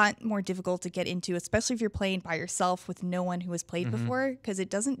a lot more difficult to get into, especially if you're playing by yourself with no one who has played before, because it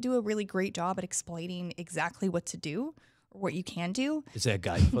doesn't do a really great job at explaining exactly what to do or what you can do. Is there a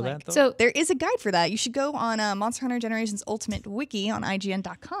guide for that though? So there is a guide for that. You should go on Monster Hunter Generations Ultimate Wiki on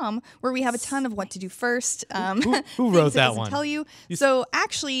IGN.com, where we have a ton of what to do first. Who wrote things it that doesn't one? Tell you. So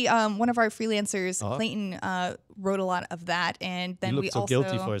actually, one of our freelancers, Clayton, wrote a lot of that, and then You looked we so also.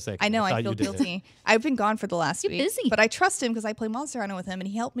 guilty for a second. I know, I I thought feel you did it. guilty. I've been gone for the last week, busy. but I trust him because I play Monster Hunter with him, and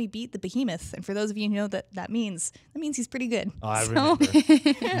he helped me beat the Behemoth. And for those of you who know that means he's pretty good. Oh, I So- remember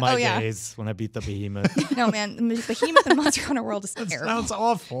my Oh, yeah. days when I beat the behemoth. No man, the Behemoth in Monster Hunter World is terrible. Sounds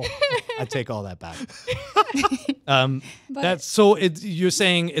awful. I take all that back. That's so. You're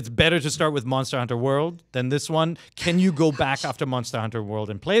saying it's better to start with Monster Hunter World than this one. Can you go back after Monster Hunter World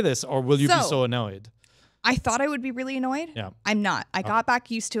and play this, or will you be So- so annoyed? I thought I would be really annoyed. Yeah. I'm not. I got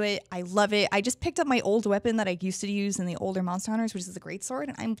back used to it. I love it. I just picked up my old weapon that I used to use in the older Monster Hunters, which is the Great Sword,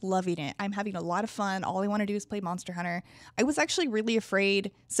 and I'm loving it. I'm having a lot of fun. All I want to do is play Monster Hunter. I was actually really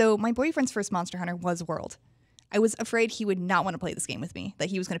afraid. So my boyfriend's first Monster Hunter was World. I was afraid he would not want to play this game with me, that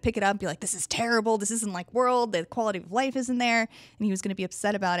he was going to pick it up and be like, this is terrible. This isn't like World. The quality of life isn't there. And he was going to be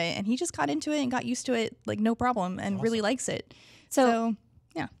upset about it. And he just got into it and got used to it, like no problem, and really likes it. So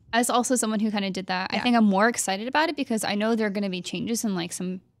yeah. As also someone who kind of did that, I Yeah. think I'm more excited about it because I know there are going to be changes and like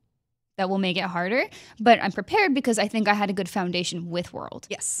some that will make it harder, but I'm prepared because I think I had a good foundation with World.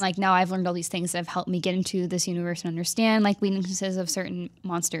 Yes. Like now I've learned all these things that have helped me get into this universe and understand like weaknesses of certain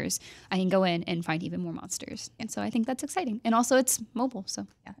monsters. I can go in and find even more monsters. And so I think that's exciting. And also it's mobile, so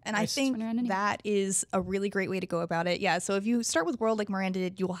Yeah. And I think Run around anywhere. that is a really great way to go about it. Yeah. So if you start with World like Miranda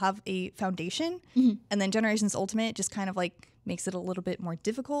did, you will have a foundation. And then Generations Ultimate just kind of like makes it a little bit more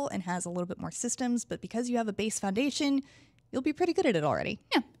difficult and has a little bit more systems. But because you have a base foundation, you'll be pretty good at it already.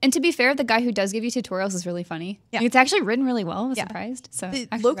 yeah. And to be fair, the guy who does give you tutorials is really funny. Yeah. It's actually written really well. I was Yeah. surprised. So The I actually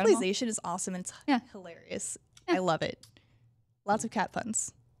read 'em all. localization is awesome and it's Yeah. hilarious. I love it. Lots of cat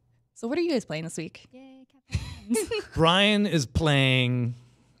puns. So what are you guys playing this week? Yay, Captain. Brian is playing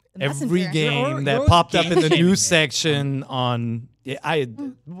The every Messenger. game You're that always popped up in the game news shaming me. section on. Yeah,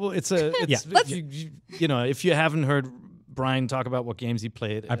 well, it's a. It's, Yeah. you know, if you haven't heard Brian talk about what games he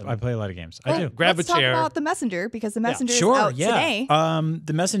played, I play a lot of games. I do. grab Let's a chair. talk about The Messenger because The Messenger is Sure, out yeah. today.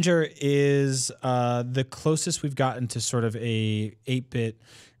 The Messenger is the closest we've gotten to sort of a 8-bit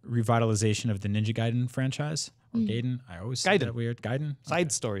revitalization of the Ninja Gaiden franchise. Or Gaiden. I always say Gaiden. that weird. Gaiden?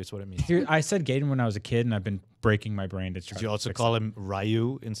 Side story is what it means. Here, I said Gaiden when I was a kid, and I've been breaking my brain to try Did you to also fix call him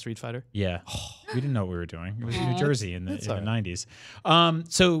Ryu in Street Fighter? it. Yeah. We didn't know what we were doing. It was New Jersey in the all right. 90s.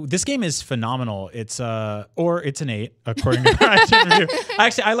 So this game is phenomenal. It's it's an 8 according to IGN review.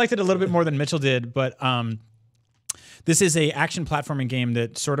 Actually, I liked it a little bit more than Mitchell did, but this is a action platforming game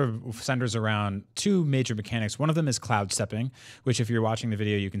that sort of centers around two major mechanics. One of them is cloud stepping, which if you're watching the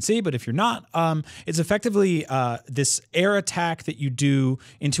video you can see, but if you're not, it's effectively this air attack that you do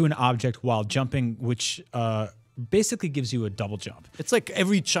into an object while jumping, which basically gives you a double jump. It's like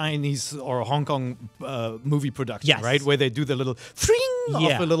every Chinese or Hong Kong movie production, Yes. right? Where they do the little fring Yeah.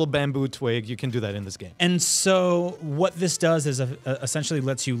 off a little bamboo twig. You can do that in this game. And so what this does is essentially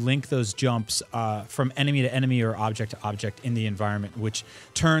lets you link those jumps from enemy to enemy or object to object in the environment, which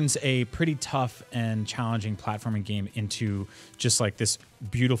turns a pretty tough and challenging platforming game into just like this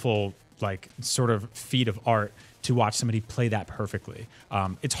beautiful, like sort of feat of art to watch somebody play that perfectly.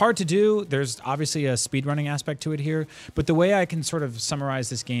 It's hard to do. There's obviously a speedrunning aspect to it here, but the way I can sort of summarize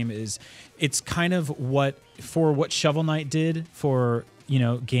this game is it's kind of what Shovel Knight did for,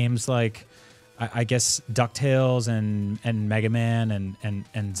 games like I guess DuckTales and Mega Man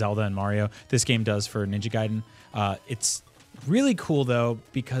and Zelda and Mario. This game does for Ninja Gaiden. It's really cool though,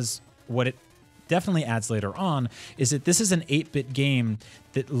 because what it definitely adds later on is that this is an 8-bit game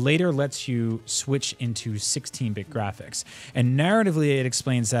that later lets you switch into 16-bit graphics. And narratively, it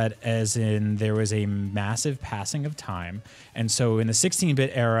explains that as in there was a massive passing of time. And so in the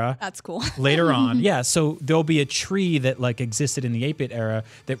 16-bit era, That's cool. later on, yeah, so there'll be a tree that like existed in the 8-bit era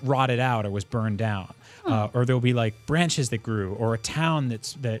that rotted out or was burned down. Or there'll be like branches that grew or a town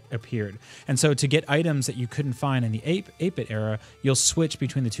that appeared. And so to get items that you couldn't find in the 8-bit era, you'll switch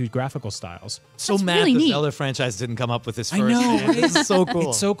between the two graphical styles. So That's mad really the neat. Zelda franchise didn't come up with this first. I know, Man. This is so cool.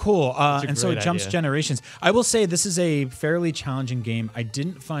 It's so cool. And so it great jumps idea. generations. I will say this is a fairly challenging game. I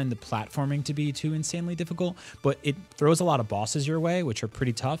didn't find the platforming to be too insanely difficult, but it throws a lot of bosses your way, which are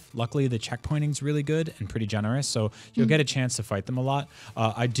pretty tough. Luckily, the checkpointing's really good and pretty generous, so you'll get a chance to fight them a lot.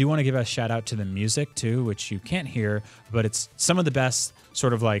 I do want to give a shout out to the music too, which you can't hear, but it's some of the best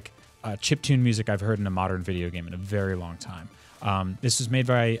sort of like chiptune music I've heard in a modern video game in a very long time. This was made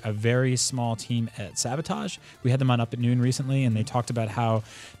by a very small team at Sabotage. We had them on Up at Noon recently, and they talked about how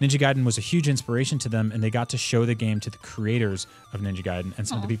Ninja Gaiden was a huge inspiration to them, and they got to show the game to the creators of Ninja Gaiden and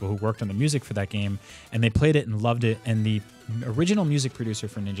some of the people who worked on the music for that game, and they played it and loved it, and the original music producer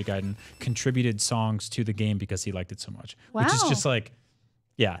for Ninja Gaiden contributed songs to the game because he liked it so much, which is Wow. just like,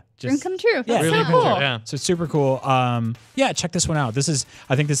 yeah. Dream come true. Yeah, That's really so cool. cool. Yeah. So it's super cool. Yeah, check this one out.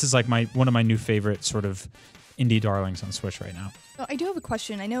 I think this is like one of my new favorite sort of indie darlings on Switch right now. So I do have a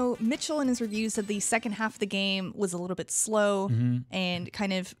question. I know Mitchell in his review said the second half of the game was a little bit slow and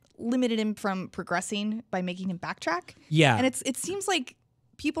kind of limited him from progressing by making him backtrack. Yeah. And it seems like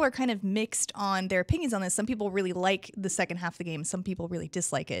people are kind of mixed on their opinions on this. Some people really like the second half of the game. Some people really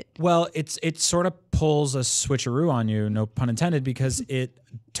dislike it. Well, it sort of pulls a switcheroo on you, no pun intended, because it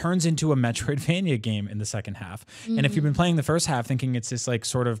turns into a Metroidvania game in the second half. And if you've been playing the first half thinking it's this like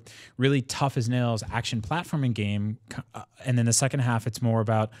sort of really tough as nails action platforming game, and then the second half it's more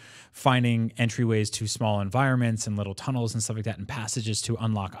about finding entryways to small environments and little tunnels and stuff like that and passages to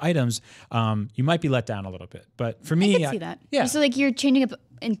unlock items, you might be let down a little bit. But for me, I can see that. Yeah. So like you're changing up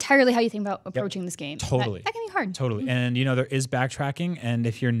entirely how you think about approaching this game. Totally. That can be hard. Totally. And, you know, there is backtracking. And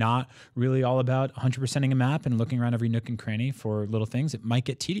if you're not really all about 100%ing a map and looking around every nook and cranny for little things, it might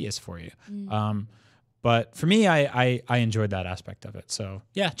get tedious for you. But for me, I enjoyed that aspect of it. So,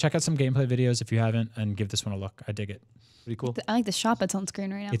 yeah, check out some gameplay videos if you haven't and give this one a look. I dig it. Pretty cool. I like the shop that's on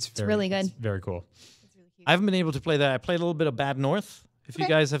screen right now. It's really good. It's very cool. I haven't been able to play that. I played a little bit of Bad North. If you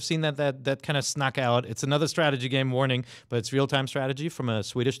guys have seen that kind of snuck out. It's another strategy game, warning, but it's real-time strategy from a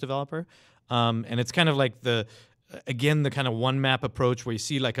Swedish developer. And it's kind of like the kind of one map approach where you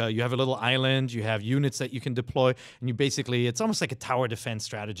see like you have a little island, you have units that you can deploy, and you basically, it's almost like a tower defense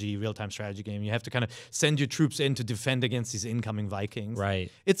strategy, real-time strategy game. You have to kind of send your troops in to defend against these incoming Vikings. Right.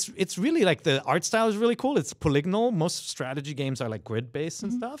 It's really like the art style is really cool. It's polygonal. Most strategy games are like grid-based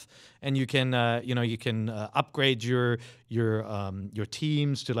and stuff, and you can upgrade your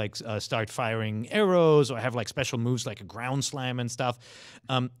teams to like start firing arrows or have like special moves like a ground slam and stuff.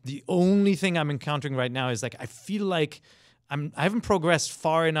 The only thing I'm encountering right now is like I feel like I haven't progressed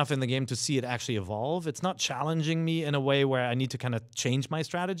far enough in the game to see it actually evolve. It's not challenging me in a way where I need to kind of change my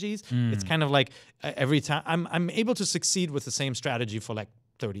strategies. It's kind of like every time I'm able to succeed with the same strategy for like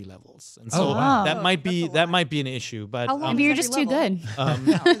 30 levels, and so wow. that might be an issue. But How long Maybe you're is just every too level?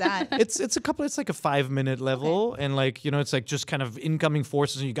 good. For that. it's like a 5-minute level, and like it's like just kind of incoming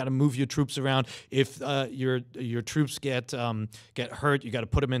forces, and you got to move your troops around. If your troops get hurt, you got to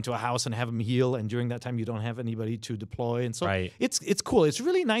put them into a house and have them heal, and during that time you don't have anybody to deploy, and so it's cool. It's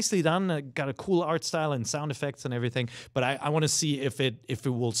really nicely done. Got a cool art style and sound effects and everything. But I want to see if it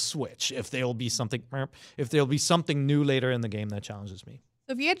will switch, if there'll be something new later in the game that challenges me.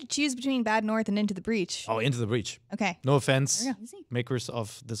 So if you had to choose between Bad North and Into the Breach, Oh, Into the Breach. okay, No offense, There you go. makers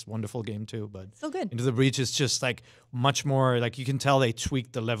of this wonderful game too, but still good. Into the Breach is just like much more like you can tell they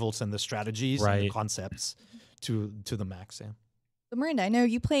tweaked the levels and the strategies and the Right. concepts to the max. Yeah. So Miranda, I know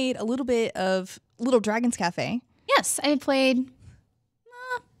you played a little bit of Little Dragon's Cafe. Yes, I played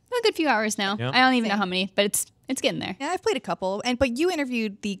a good few hours now. Yep. I don't even know how many, but it's getting there. Yeah, I've played a couple, but you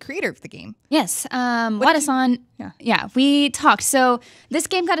interviewed the creator of the game. Yes, Wada-san. Yeah, we talked. So this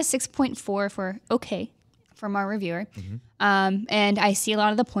game got a 6.4 for okay from our reviewer, and I see a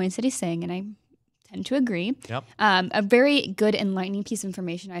lot of the points that he's saying, and I tend to agree. Yep. A very good enlightening piece of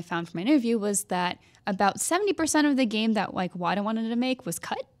information I found from my interview was that about 70% of the game that like Wada wanted to make was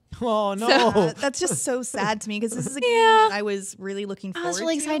cut. Oh no. That's just so sad to me because this is a game that I was really looking forward I was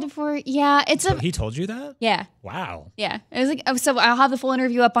really to. excited for it. Yeah, it's a He told you that? yeah. Wow. Yeah, it was like so. I'll have the full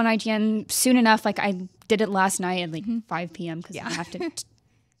interview up on IGN soon enough. Like I did it last night at like 5 p.m. because I have to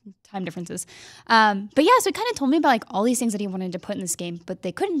time differences. But yeah, so it kind of told me about like all these things that he wanted to put in this game, but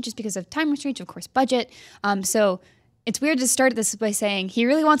they couldn't just because of time restraints, of course, budget. So it's weird to start this by saying he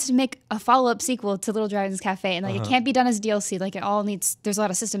really wants to make a follow-up sequel to Little Dragon's Cafe, and like it can't be done as DLC. Like it all needs. There's a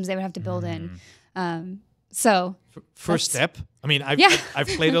lot of systems they would have to build in. So first step. I mean, I've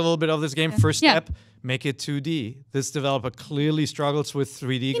played a little bit of this game. First step. Make it 2D. This developer clearly struggles with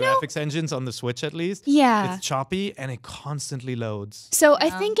 3D graphics engines on the Switch, at least. Yeah, it's choppy and it constantly loads. So I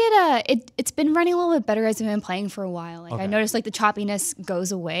think it's been running a little bit better as I've been playing for a while. Like I noticed like the choppiness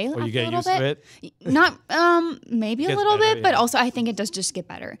goes away. Or you get a used bit. to it. Not maybe a little better, bit, but also I think it does just get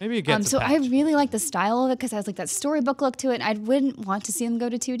better. Maybe it gets. So I really like the style of it because it has like that storybook look to it. I wouldn't want to see them go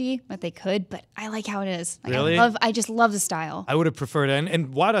to 2D, but they could. But I like how it is. Like, really? I just love the style. I would have preferred it.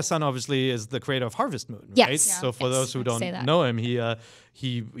 And Wada-san obviously is the creator of Harvest Moon, right? Yes. So for those who don't know him,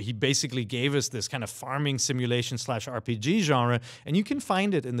 he basically gave us this kind of farming simulation / RPG genre, and you can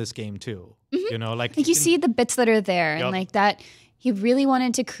find it in this game too. You know, like you see the bits that are there, and like that. He really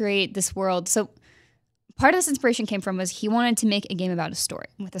wanted to create this world. So part of this inspiration came from was he wanted to make a game about a story,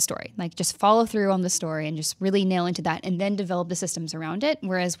 like just follow through on the story and just really nail into that, and then develop the systems around it.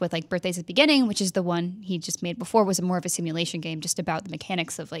 Whereas with like Birthdays at the Beginning, which is the one he just made before, was more of a simulation game, just about the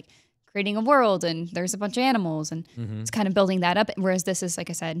mechanics of like creating a world and there's a bunch of animals and it's kind of building that up. Whereas this is, like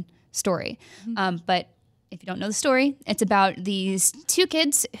I said, story. But if you don't know the story, it's about these two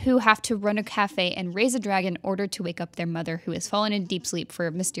kids who have to run a cafe and raise a dragon in order to wake up their mother, who has fallen into deep sleep for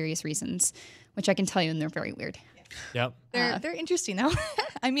mysterious reasons, which I can tell you, and they're very weird. Yep. They're interesting though.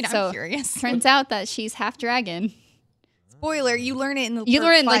 I mean, So I'm curious. turns out that she's half dragon. Spoiler, you learn it in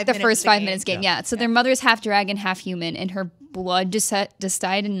the first 5 minutes game. Yeah. So their mother's half dragon, half human, and her blood just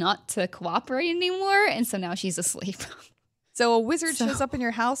decided not to cooperate anymore, and so now she's asleep. So a wizard shows up in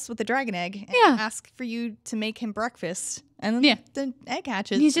your house with a dragon egg and asks for you to make him breakfast. And then the egg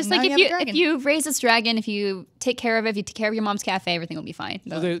hatches. He's just and like, now if you raise this dragon, if you take care of it, if you take care of your mom's cafe, everything will be fine.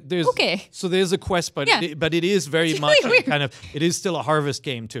 So okay. So there's a quest, but it is very much really kind of, it is still a harvest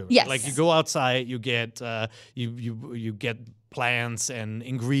game too. Yes. Like you go outside, you get you get plants and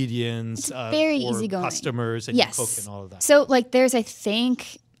ingredients very for easygoing. Customers and you cook and all of that. So like there's I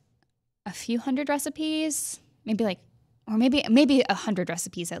think a few hundred recipes, maybe 100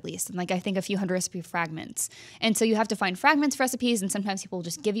 recipes at least, and like I think a few hundred recipe fragments. And so you have to find fragments for recipes, and sometimes people will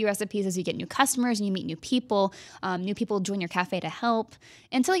just give you recipes as you get new customers and you meet new people. New people join your cafe to help.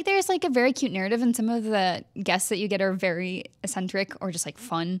 And so like there's like a very cute narrative, and some of the guests that you get are very eccentric or just like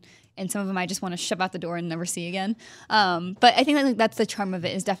fun. And some of them I just want to shove out the door and never see again. But I think that, like, that's the charm of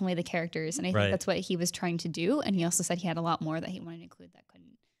it, is definitely the characters. And I think that's what he was trying to do. And he also said he had a lot more that he wanted to include that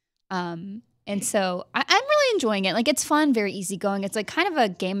couldn't. And so I'm really enjoying it. Like, it's fun, very easygoing. It's like kind of a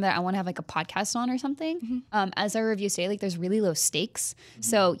game that I want to have like a podcast on or something. As our reviews say, like there's really low stakes.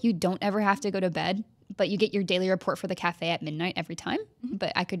 So you don't ever have to go to bed, but you get your daily report for the cafe at midnight every time.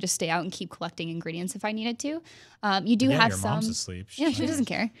 But I could just stay out and keep collecting ingredients if I needed to. You do have your some. mom's asleep. Yeah, she doesn't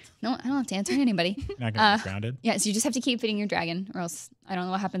care. No, I don't have to answer to anybody. You're not gonna get grounded. Yeah, so you just have to keep feeding your dragon, or else I don't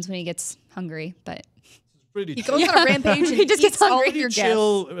know what happens when he gets hungry. But Pretty he goes on a rampage and he just gets all hungry. of your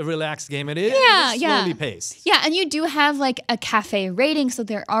chill, relaxed game. It is slowly paced. Yeah, and you do have like a cafe rating, so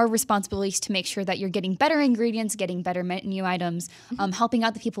there are responsibilities to make sure that you're getting better ingredients, getting better menu items, helping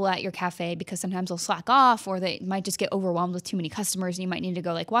out the people at your cafe, because sometimes they'll slack off or they might just get overwhelmed with too many customers and you might need to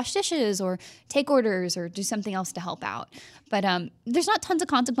go like wash dishes or take orders or do something else to help out. But there's not tons of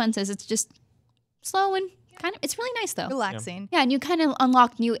consequences. It's just slow and kind of, it's really nice though. Relaxing. Yeah, and you kind of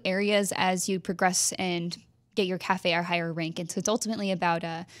unlock new areas as you progress and get your cafe a higher rank. And so it's ultimately about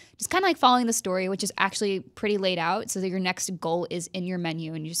just kind of like following the story, which is actually pretty laid out, so that your next goal is in your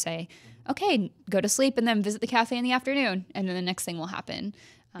menu and you say, okay, go to sleep and then visit the cafe in the afternoon, and then the next thing will happen.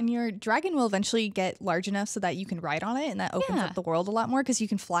 And your dragon will eventually get large enough so that you can ride on it, and that opens up the world a lot more because you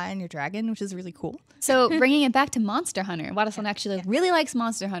can fly on your dragon, which is really cool. So bringing it back to Monster Hunter, Wada-san actually really likes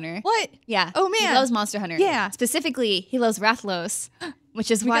Monster Hunter. What? Yeah. Oh, man. He loves Monster Hunter. Yeah. Specifically, he loves Rathlos,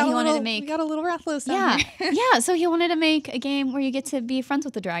 which is why he wanted to make... We got a little Rathlos down here. Yeah, so he wanted to make a game where you get to be friends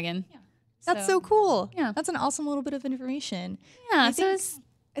with the dragon. Yeah. That's so cool. Yeah. That's an awesome little bit of information. Yeah,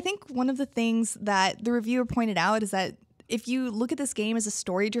 I think one of the things that the reviewer pointed out is that if you look at this game as a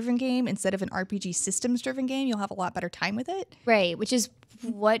story-driven game instead of an RPG systems-driven game, you'll have a lot better time with it. Right, which is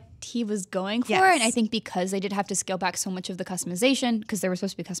what he was going for. Yes. And I think because they did have to scale back so much of the customization, because there was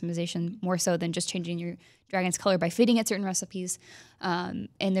supposed to be customization more so than just changing your dragon's color by feeding it certain recipes, and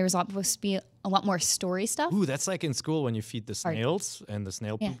there was supposed to be a lot more story stuff. Ooh, that's like in school when you feed the snails and the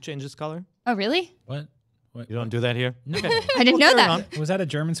snail poop changes color. Oh, really? What? You don't do that here? No. I didn't know that. Was that a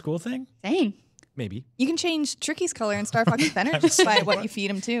German school thing? Dang. Maybe. You can change Tricky's color in Star Fox Fenner just by what you feed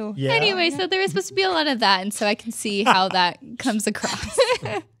him too. Yeah. Anyway, so there was supposed to be a lot of that, and so I can see how that comes across.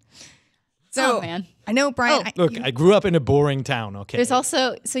 So Oh, man. I know, Brian. Oh, Look, I grew up in a boring town. Okay. There's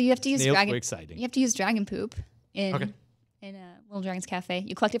also you have to use Snails dragon. were exciting. You have to use dragon poop in Okay. Little Dragon's Cafe.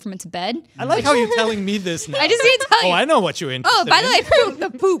 You collect it from its bed. I like how you're telling me this now. I just need to tell you. Oh, I know what you're interested Oh, by the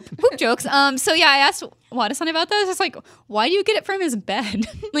in. way, poop jokes. So yeah, I asked Wadasan about that. I was just like, why do you get it from his bed?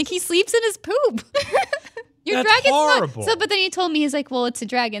 Like he sleeps in his poop. Your That's dragon's not- horrible. So, but then he told me he's like, well, it's a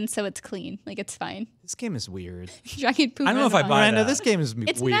dragon, so it's clean. Like it's fine. This game is weird. Dragon poop. I don't know if I buy Miranda, that. this game is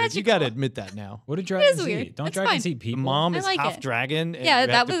It's weird. You magical. got to admit that now. What do dragons weird. eat? Don't That's dragons fine. eat people? Mom I is like half it. dragon. And Yeah, you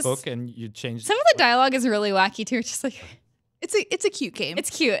that have to was- cook and you change. Some of the dialogue is really wacky too. Just like It's a cute game.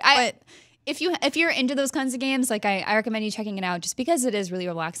 it's cute. If you're into those kinds of games, like I recommend you checking it out, just because it is really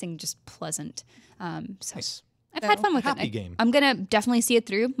relaxing, just pleasant. So Nice. I've had fun with happy it. game. I'm gonna definitely see it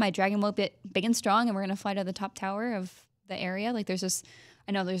through. My dragon will be big and strong, and we're gonna fly to the top tower of the area. Like there's this,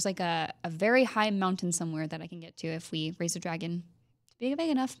 I know there's like a very high mountain somewhere that I can get to if we raise a dragon to be big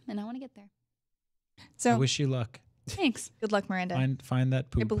enough, and I want to get there. I So wish you luck. Thanks. good luck, Miranda. Find that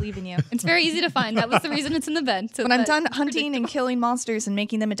I poop. believe in you. It's very easy to find. That was the reason it's in the bed. So When I'm that- done hunting and killing monsters and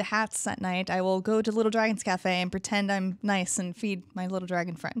making them into hats at night, I will go to Little Dragon's Cafe and pretend I'm nice and feed my little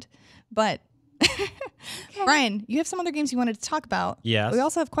dragon friend. But Brian, you have some other games you wanted to talk about. Yes. We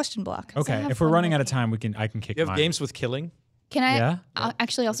also have question block. Okay, have if we're fun running with out of time, I can kick You have mine. games with killing? Can I Yeah? I'll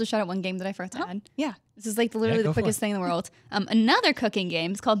actually also shout out one game that I forgot to add? Yeah. This is like literally go the for quickest it. thing in the world. Another cooking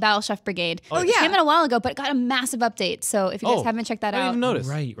game. It's called Battle Chef Brigade. Oh, It yeah. came out a while ago, but it got a massive update. So if you guys Oh, haven't checked that I didn't out, even notice.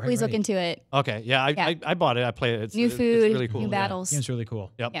 Right, please look into it. Okay, yeah, Yeah. I bought it. I played it. It's, New it's food, really cool. new yeah. battles. Game's really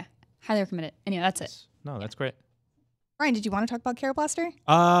cool. Yep. Yeah, highly recommend it. Anyway, that's it. No, that's great. Brian, did you want to talk about Carol Blaster?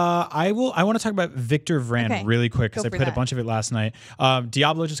 I want to talk about Victor Vran Okay, really quick because go I for played a that. bunch of it last night.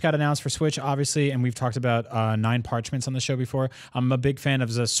 Diablo just got announced for Switch, obviously, and we've talked about Nine Parchments on the show before. I'm a big fan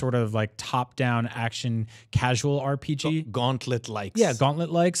of the sort of like top-down action casual RPG. Gauntlet likes. Yeah, Gauntlet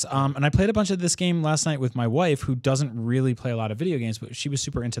likes. And I played a bunch of this game last night with my wife, who doesn't really play a lot of video games, but she was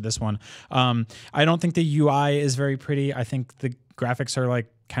super into this one. I don't think the UI is very pretty. I think the graphics are like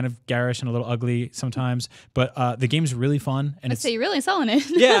kind of garish and a little ugly sometimes, but the game's really fun. And So you're really selling it.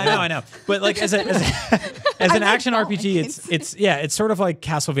 yeah, I know. But like as an action RPG, it's sort of like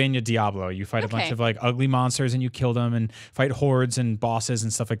Castlevania Diablo. You fight a bunch Okay. of like ugly monsters and you kill them and fight hordes and bosses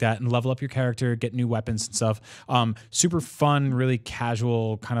and stuff like that and level up your character, get new weapons and stuff. Super fun, really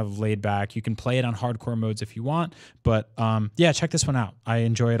casual, kind of laid back. You can play it on hardcore modes if you want, but yeah, check this one out. I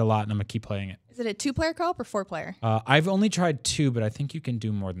enjoy it a lot and I'm gonna keep playing it. Is it a 2-player co-op or 4-player? I've only tried 2, but I think you can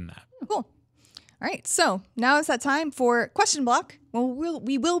do more than that. Cool. All right, so now is that time for question block. Well,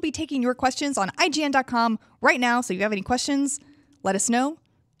 we will be taking your questions on IGN.com right now. So if you have any questions, let us know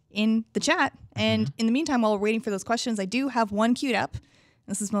in the chat. And in the meantime, while we're waiting for those questions, I do have one queued up.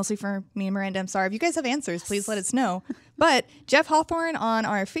 This is mostly for me and Miranda. I'm sorry. If you guys have answers, please let us know. But Jeff Hawthorne on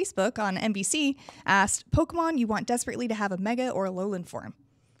our Facebook on NVC asked, Pokemon you want desperately to have a Mega or a Lowland form?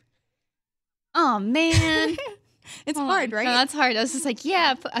 Oh man, It's hard, right? No, that's hard. I was just like,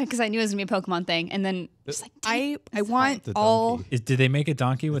 yeah, because I knew it was gonna be a Pokemon thing, and then just like, I want The all. donkey. Did they make a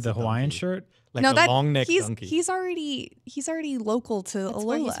donkey with the Hawaiian shirt? Like No, a that long neck he's donkey. he's already local to that's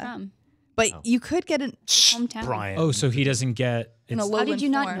where he's Alola, from. but you could get an Hometown. Brian. Oh, so he doesn't get. in It's, a Lowland How did you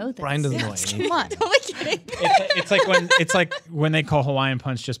not form. know this? Brian doesn't know anything. Come on. Totally kidding. it's like when they call Hawaiian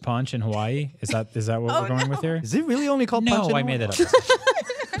Punch just Punch in Hawaii. Is that what we're going with here? Is it really only called No, Punch? I made that up.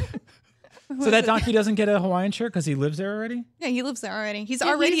 So that donkey doesn't get a Hawaiian shirt because he lives there already? Yeah, he lives there already. He's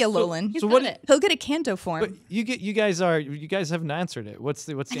Yeah, already he's- a Lowland. He's So got what- it. He'll get a Kanto form. But you guys haven't answered it. What's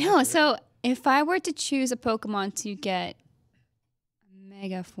the I know. answer? So if I were to choose a Pokemon to get a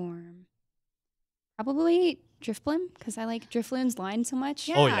Mega form, probably Drifblim, because I like Drifloon's line so much.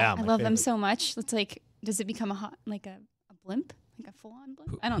 Yeah. Oh yeah, I my love them favorite. so much. It's like, does it become a blimp, like a full-on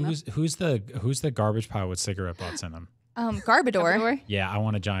blimp? I don't know. Who's the garbage pile with cigarette butts in him? Garbodor. Garbodor? Yeah, I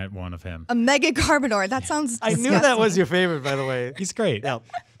want a giant one of him. A Mega Garbodor. That sounds I knew disgusting. that was your favorite, by the way. He's great. Yeah.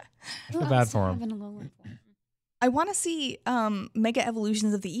 I feel bad for him. I want to see Mega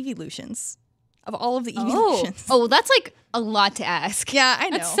Evolutions of the Evolutions. Of all of the Evolutions. Oh, that's like a lot to ask. Yeah, I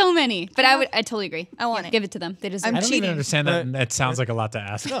know. That's so many. But I totally agree. I want it. Give it to them. They deserve I'm I it. don't cheating. even understand that. And that sounds like a lot to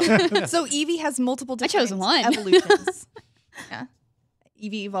ask. So Eevee has multiple I different chose one. evolutions. Yeah.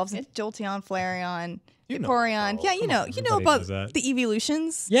 Eevee evolves into Jolteon, Flareon, You know. Vaporeon. Yeah, you know Everybody about knows that. the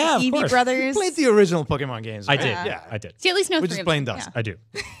Evolutions. Yeah, the of Eevee course. brothers. Played the original Pokemon games. I right? did. Yeah. I did. See, at least no Which three is of plain them. dust. I do.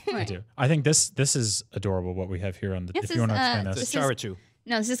 I do. I think this is adorable what we have here on the. This if you want to is, explain this this. It's Charachu.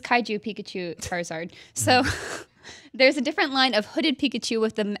 No, this is Kaiju Pikachu Charizard. So There's a different line of hooded Pikachu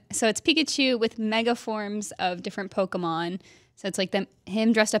with so it's Pikachu with mega forms of different Pokemon. So it's like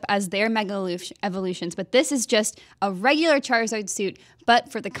him dressed up as their mega evolutions, but this is just a regular Charizard suit,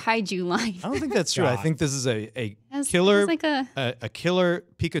 but for the kaiju line. I don't think that's true. I think this is a It's killer, like a killer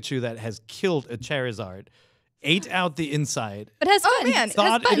Pikachu that has killed a Charizard, ate out the inside, but it has Oh, buttons. man. It has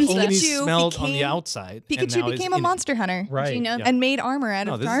thought it buttons. only Pikachu smelled on the became- outside. and Pikachu now is became a in it. monster hunter. Right. Do you know? And made armor out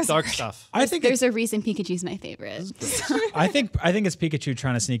No, of this Charizard. is dark stuff. I think There's a reason Pikachu's my favorite. I think it's Pikachu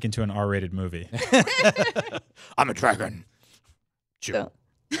trying to sneak into an R-rated movie. I'm a dragon. So-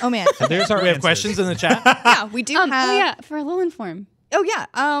 oh man. There's our We have answers. questions in the chat. Yeah, we do have. Oh yeah, for Alolan form. Oh yeah.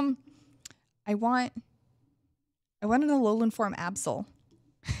 I want an Alolan form Absol.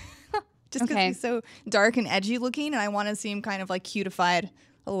 Just because Okay. he's so dark and edgy looking, and I want to see him kind of like cutified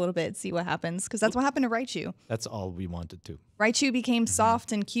a little bit, see what happens. Because that's what happened to Raichu. That's all we wanted to. Raichu became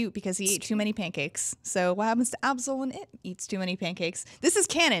soft and cute because he ate too many pancakes. So what happens to Absol when it eats too many pancakes? This is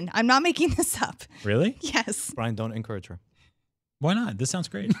canon. I'm not making this up. Really? Yes. Brian, don't encourage her. Why not? This sounds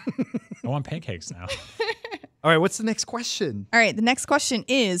great. I want pancakes now. All right, what's the next question? All right. The next question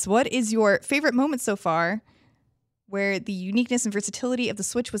is: what is your favorite moment so far where the uniqueness and versatility of the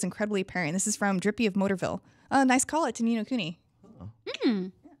Switch was incredibly apparent? This is from Drippy of Motorville. Nice call it to Nino Cooney.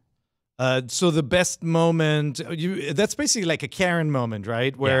 So the best moment, that's basically like a Karen moment,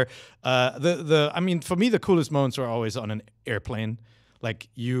 right? Where I mean, for me, the coolest moments are always on an airplane. Like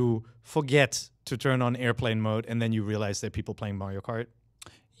you forget to turn on airplane mode, and then you realize there are people playing Mario Kart.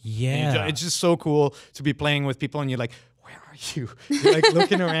 Yeah. It's just so cool to be playing with people, and you're like, where are you? You're like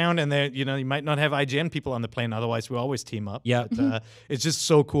looking around, and you might not have IGN people on the plane. Otherwise, we always team up. Yeah. But, it's just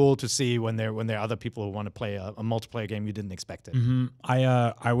so cool to see when there are other people who want to play a multiplayer game you didn't expect it.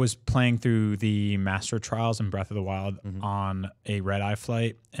 I was playing through the Master Trials in Breath of the Wild on a red-eye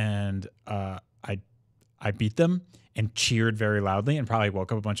flight, and I beat them and cheered very loudly and probably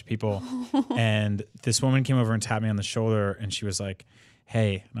woke up a bunch of people. And this woman came over and tapped me on the shoulder, and she was like,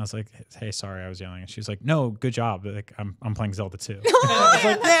 "Hey," and I was like, "Hey, sorry, I was yelling." And she was like, "No, good job. Like I'm playing Zelda too." I was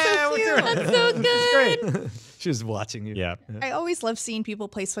like, yeah, we're doing it. That's so good. It's great. She was watching you. Yeah. I always love seeing people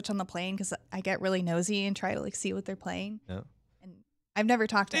play Switch on the plane because I get really nosy and try to like see what they're playing. Yeah. And I've never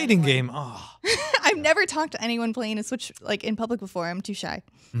talked to Dating anyone. game. Oh. I've never talked to anyone playing a Switch like in public before. I'm too shy.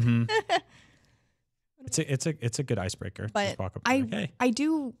 It's a good icebreaker. But Just walk up and be like, hey. I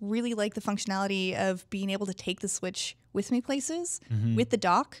do really like the functionality of being able to take the Switch with me places with the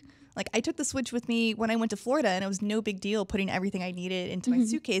dock. Like I took the Switch with me when I went to Florida, and it was no big deal putting everything I needed into my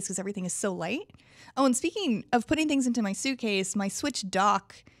suitcase because everything is so light. Oh, and speaking of putting things into my suitcase, my Switch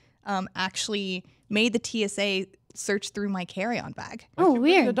dock actually made the TSA search through my carry-on bag. Oh, The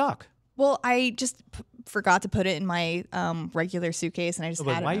weird. dock. Well, I just forgot to put it in my regular suitcase, and I just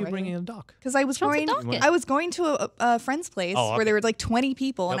But had it. why are you bringing a dock? Because I was What's a going, docket? I was going to a friend's place Oh, okay. where there were like 20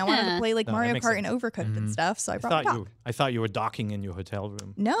 people, and I wanted to play like No, that Mario makes Kart and sense. Overcooked and stuff. So I brought a dock. I thought you were docking in your hotel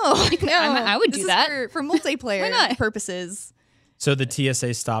room. No, no, I would This do is that. for multiplayer Why not? purposes. So the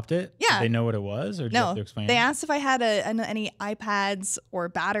TSA stopped it? Yeah. Did they know what it was? Or did you have No, to explain they it? asked if I had any iPads or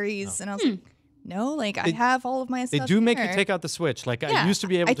batteries, and I was like, no, like I They- have all of my They stuff. do make you here. take out the Switch. Like I Yeah, used to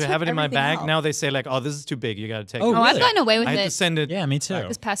be able I to took have it in my everything bag. out. Now they say like, oh, this is too big. You got to take Oh, it. Oh, I've really? gotten away with I had to it send it. Yeah, me too.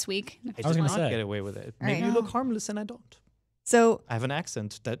 this past week. I was did gonna not say. get away with it. All Maybe right. you look harmless and I don't. So I have an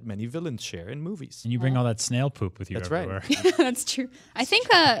accent that many villains share in movies. And you bring all that snail poop with you That's right. everywhere. That's true. I think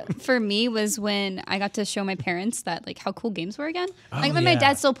for me was when I got to show my parents that like how cool games were again. Like my yeah.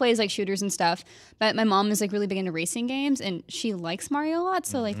 dad still plays like shooters and stuff, but my mom is like really big into racing games and she likes Mario a lot.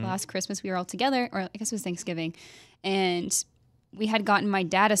 So like last Christmas we were all together, or I guess it was Thanksgiving, and we had gotten my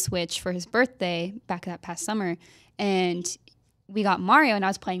dad a Switch for his birthday back that past summer, and we got Mario, and I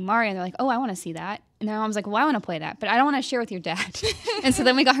was playing Mario, and they're like, "Oh, I want to see that." And my mom's like, "Well, I want to play that, but I don't want to share with your dad." And so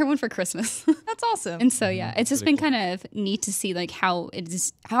then we got her one for Christmas. that's awesome. And so yeah, it's just been kind of neat to see like how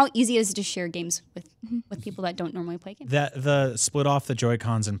easy it is to share games with people that don't normally play games. That the split off the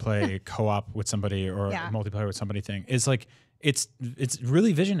Joy-Cons and play co-op with somebody or Yeah. multiplayer with somebody thing is like it's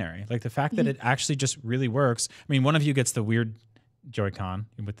really visionary. Like the fact that it actually just really works. I mean, one of you gets the weird Joy-Con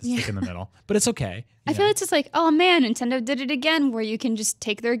with the stick in the middle, but it's okay. I feel it's just like, oh man, Nintendo did it again, where you can just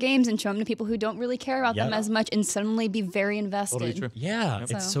take their games and show them to people who don't really care about them Yep. as much and suddenly be very invested. Totally true. Yeah,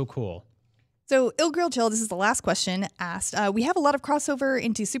 it's So- so cool. So, Ill Girl Chill, this is the last question asked. We have a lot of crossover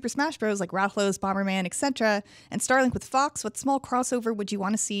into Super Smash Bros. Like Rathalos, Bomberman, etc., and Starlink with Fox. What small crossover would you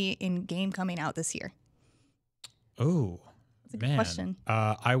want to see in game coming out this year? Oh, That's a good man. question.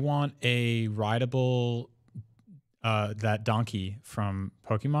 I want a rideable that donkey from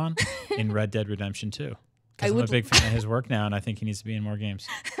Pokemon in Red Dead Redemption 2. I Because I'm a would- big fan of his work now, and I think he needs to be in more games.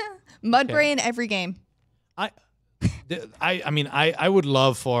 Mudbray in every game. I would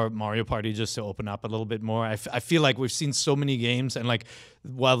love for Mario Party just to open up a little bit more. I feel like we've seen so many games, and like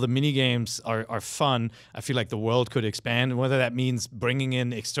while the mini games are fun, I feel like the world could expand. And whether that means bringing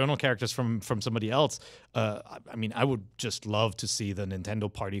in external characters from somebody else, I would just love to see the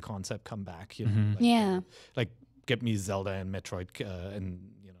Nintendo Party concept come back. You know, like get me Zelda and Metroid and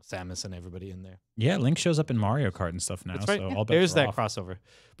Samus and everybody in there. Yeah, Link shows up in Mario Kart and stuff now. That's right. So all bets There's are that off. crossover.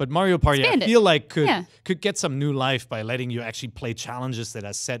 But Mario Party, Expand I it. feel like could get some new life by letting you actually play challenges that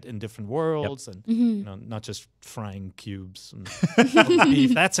are set in different worlds and not just frying cubes and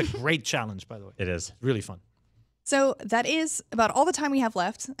beef. That's a great challenge, by the way. It is. Really fun. So that is about all the time we have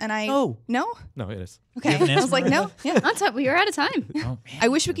left. And I No. No? No, it is. Okay. have an I was answer like, for no. Yeah. On top, we are out of time. Oh, man. I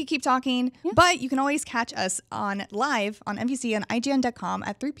wish we could keep talking, but you can always catch us on live on NVC and IGN.com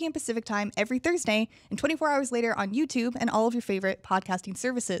at 3 p.m. Pacific time every Thursday and 24 hours later on YouTube and all of your favorite podcasting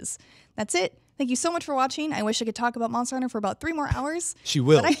services. That's it. Thank you so much for watching. I wish I could talk about Monster Hunter for about 3 more hours. She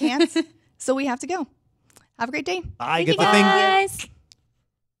will. But I can't. So we have to go. Have a great day. Bye. Thank Get you the thing. guys.